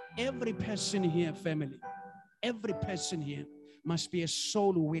 Every person here, family, every person here must be a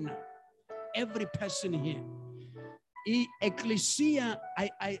soul winner. Every person here. Ecclesia,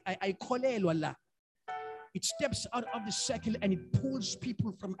 I call la. It steps out of the circle and it pulls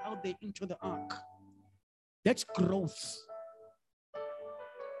people from out there into the ark. That's growth.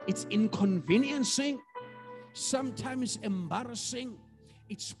 It's inconveniencing, sometimes embarrassing.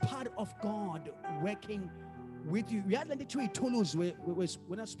 It's part of God working with you. We are like two tools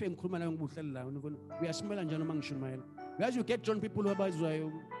when I speak we are smelling John. As you get drawn people who are the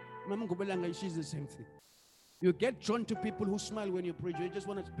same thing. You get drawn to people who smile when you preach. You just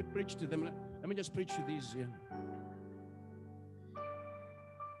want to preach to them. Let me just preach to these here.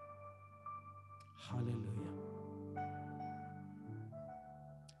 Hallelujah.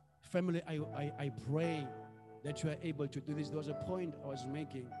 Family, I pray that you are able to do this. There was a point I was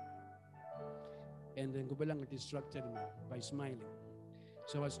making, and then Gobelanga distracted me by smiling.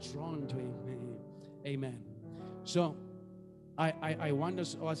 So I was drawn to him. Amen. So I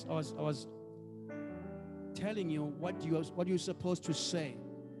was telling you what you're supposed to say.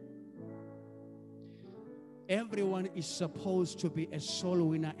 Everyone is supposed to be a soul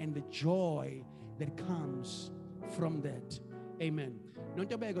winner, and the joy that comes from that. Amen.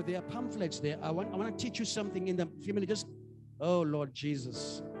 Nontobago, there are pamphlets there. I want to teach you something in the family. Just, oh Lord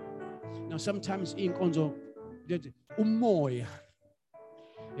Jesus. Now sometimes in konzo umoya.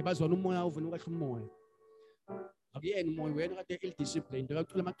 Ebazwa umoya uvuna umoya. Again, umoya wena kade ill discipline.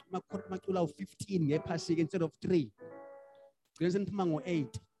 Ndakathola macula 15 ngephasika instead of 3. Ngeze niphuma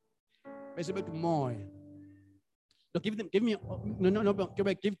ngo8. Bese bethi umoya. No, give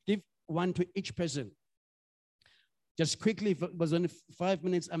one to each person. Just quickly, it was only 5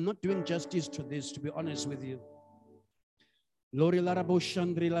 minutes. I'm not doing justice to this, to be honest with you. Lori Larabo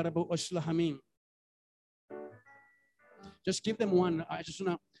Chandri Larabo Oslahamim. Just give them one. I just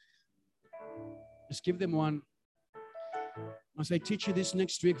want to just give them one. As I teach you this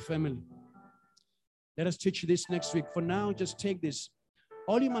next week, family. Let us teach you this next week. For now, just take this.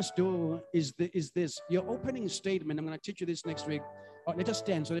 All you must do is this. Your opening statement, I'm going to teach you this next week. Oh, let us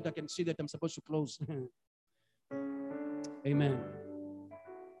stand so that I can see that I'm supposed to close. Amen.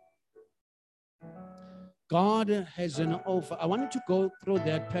 God has an offer. I want you to go through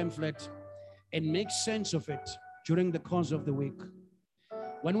that pamphlet and make sense of it during the course of the week.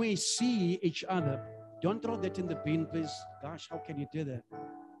 When we see each other, don't throw that in the bin, please. Gosh, how can you do that?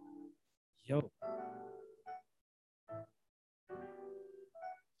 Yo.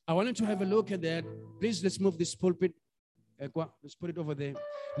 I wanted to have a look at that. Please, let's move this pulpit. Let's put it over there.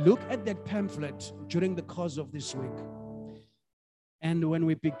 Look at that pamphlet during the course of this week. And when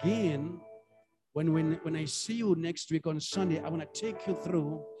we begin, when I see you next week on Sunday, I want to take you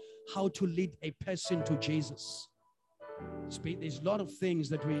through how to lead a person to Jesus. There's a lot of things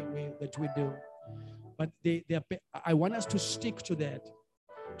that we do, but I want us to stick to that.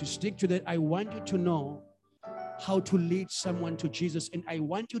 To stick to that, I want you to know how to lead someone to Jesus, and I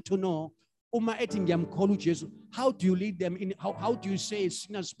want you to know how do you lead them in? How do you say a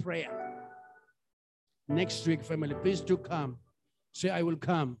sinner's prayer? Next week, family, please do come. Say, I will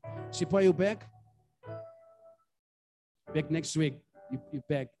come. Sipa, you back? Back next week. You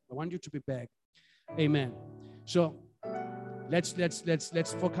back. I want you to be back. Amen. So let's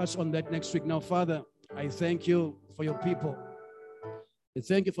focus on that next week. Now, Father, I thank you for your people. I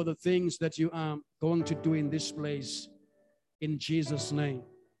thank you for the things that you are going to do in this place. In Jesus' name.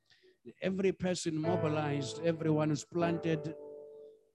 Every person mobilized, everyone who's planted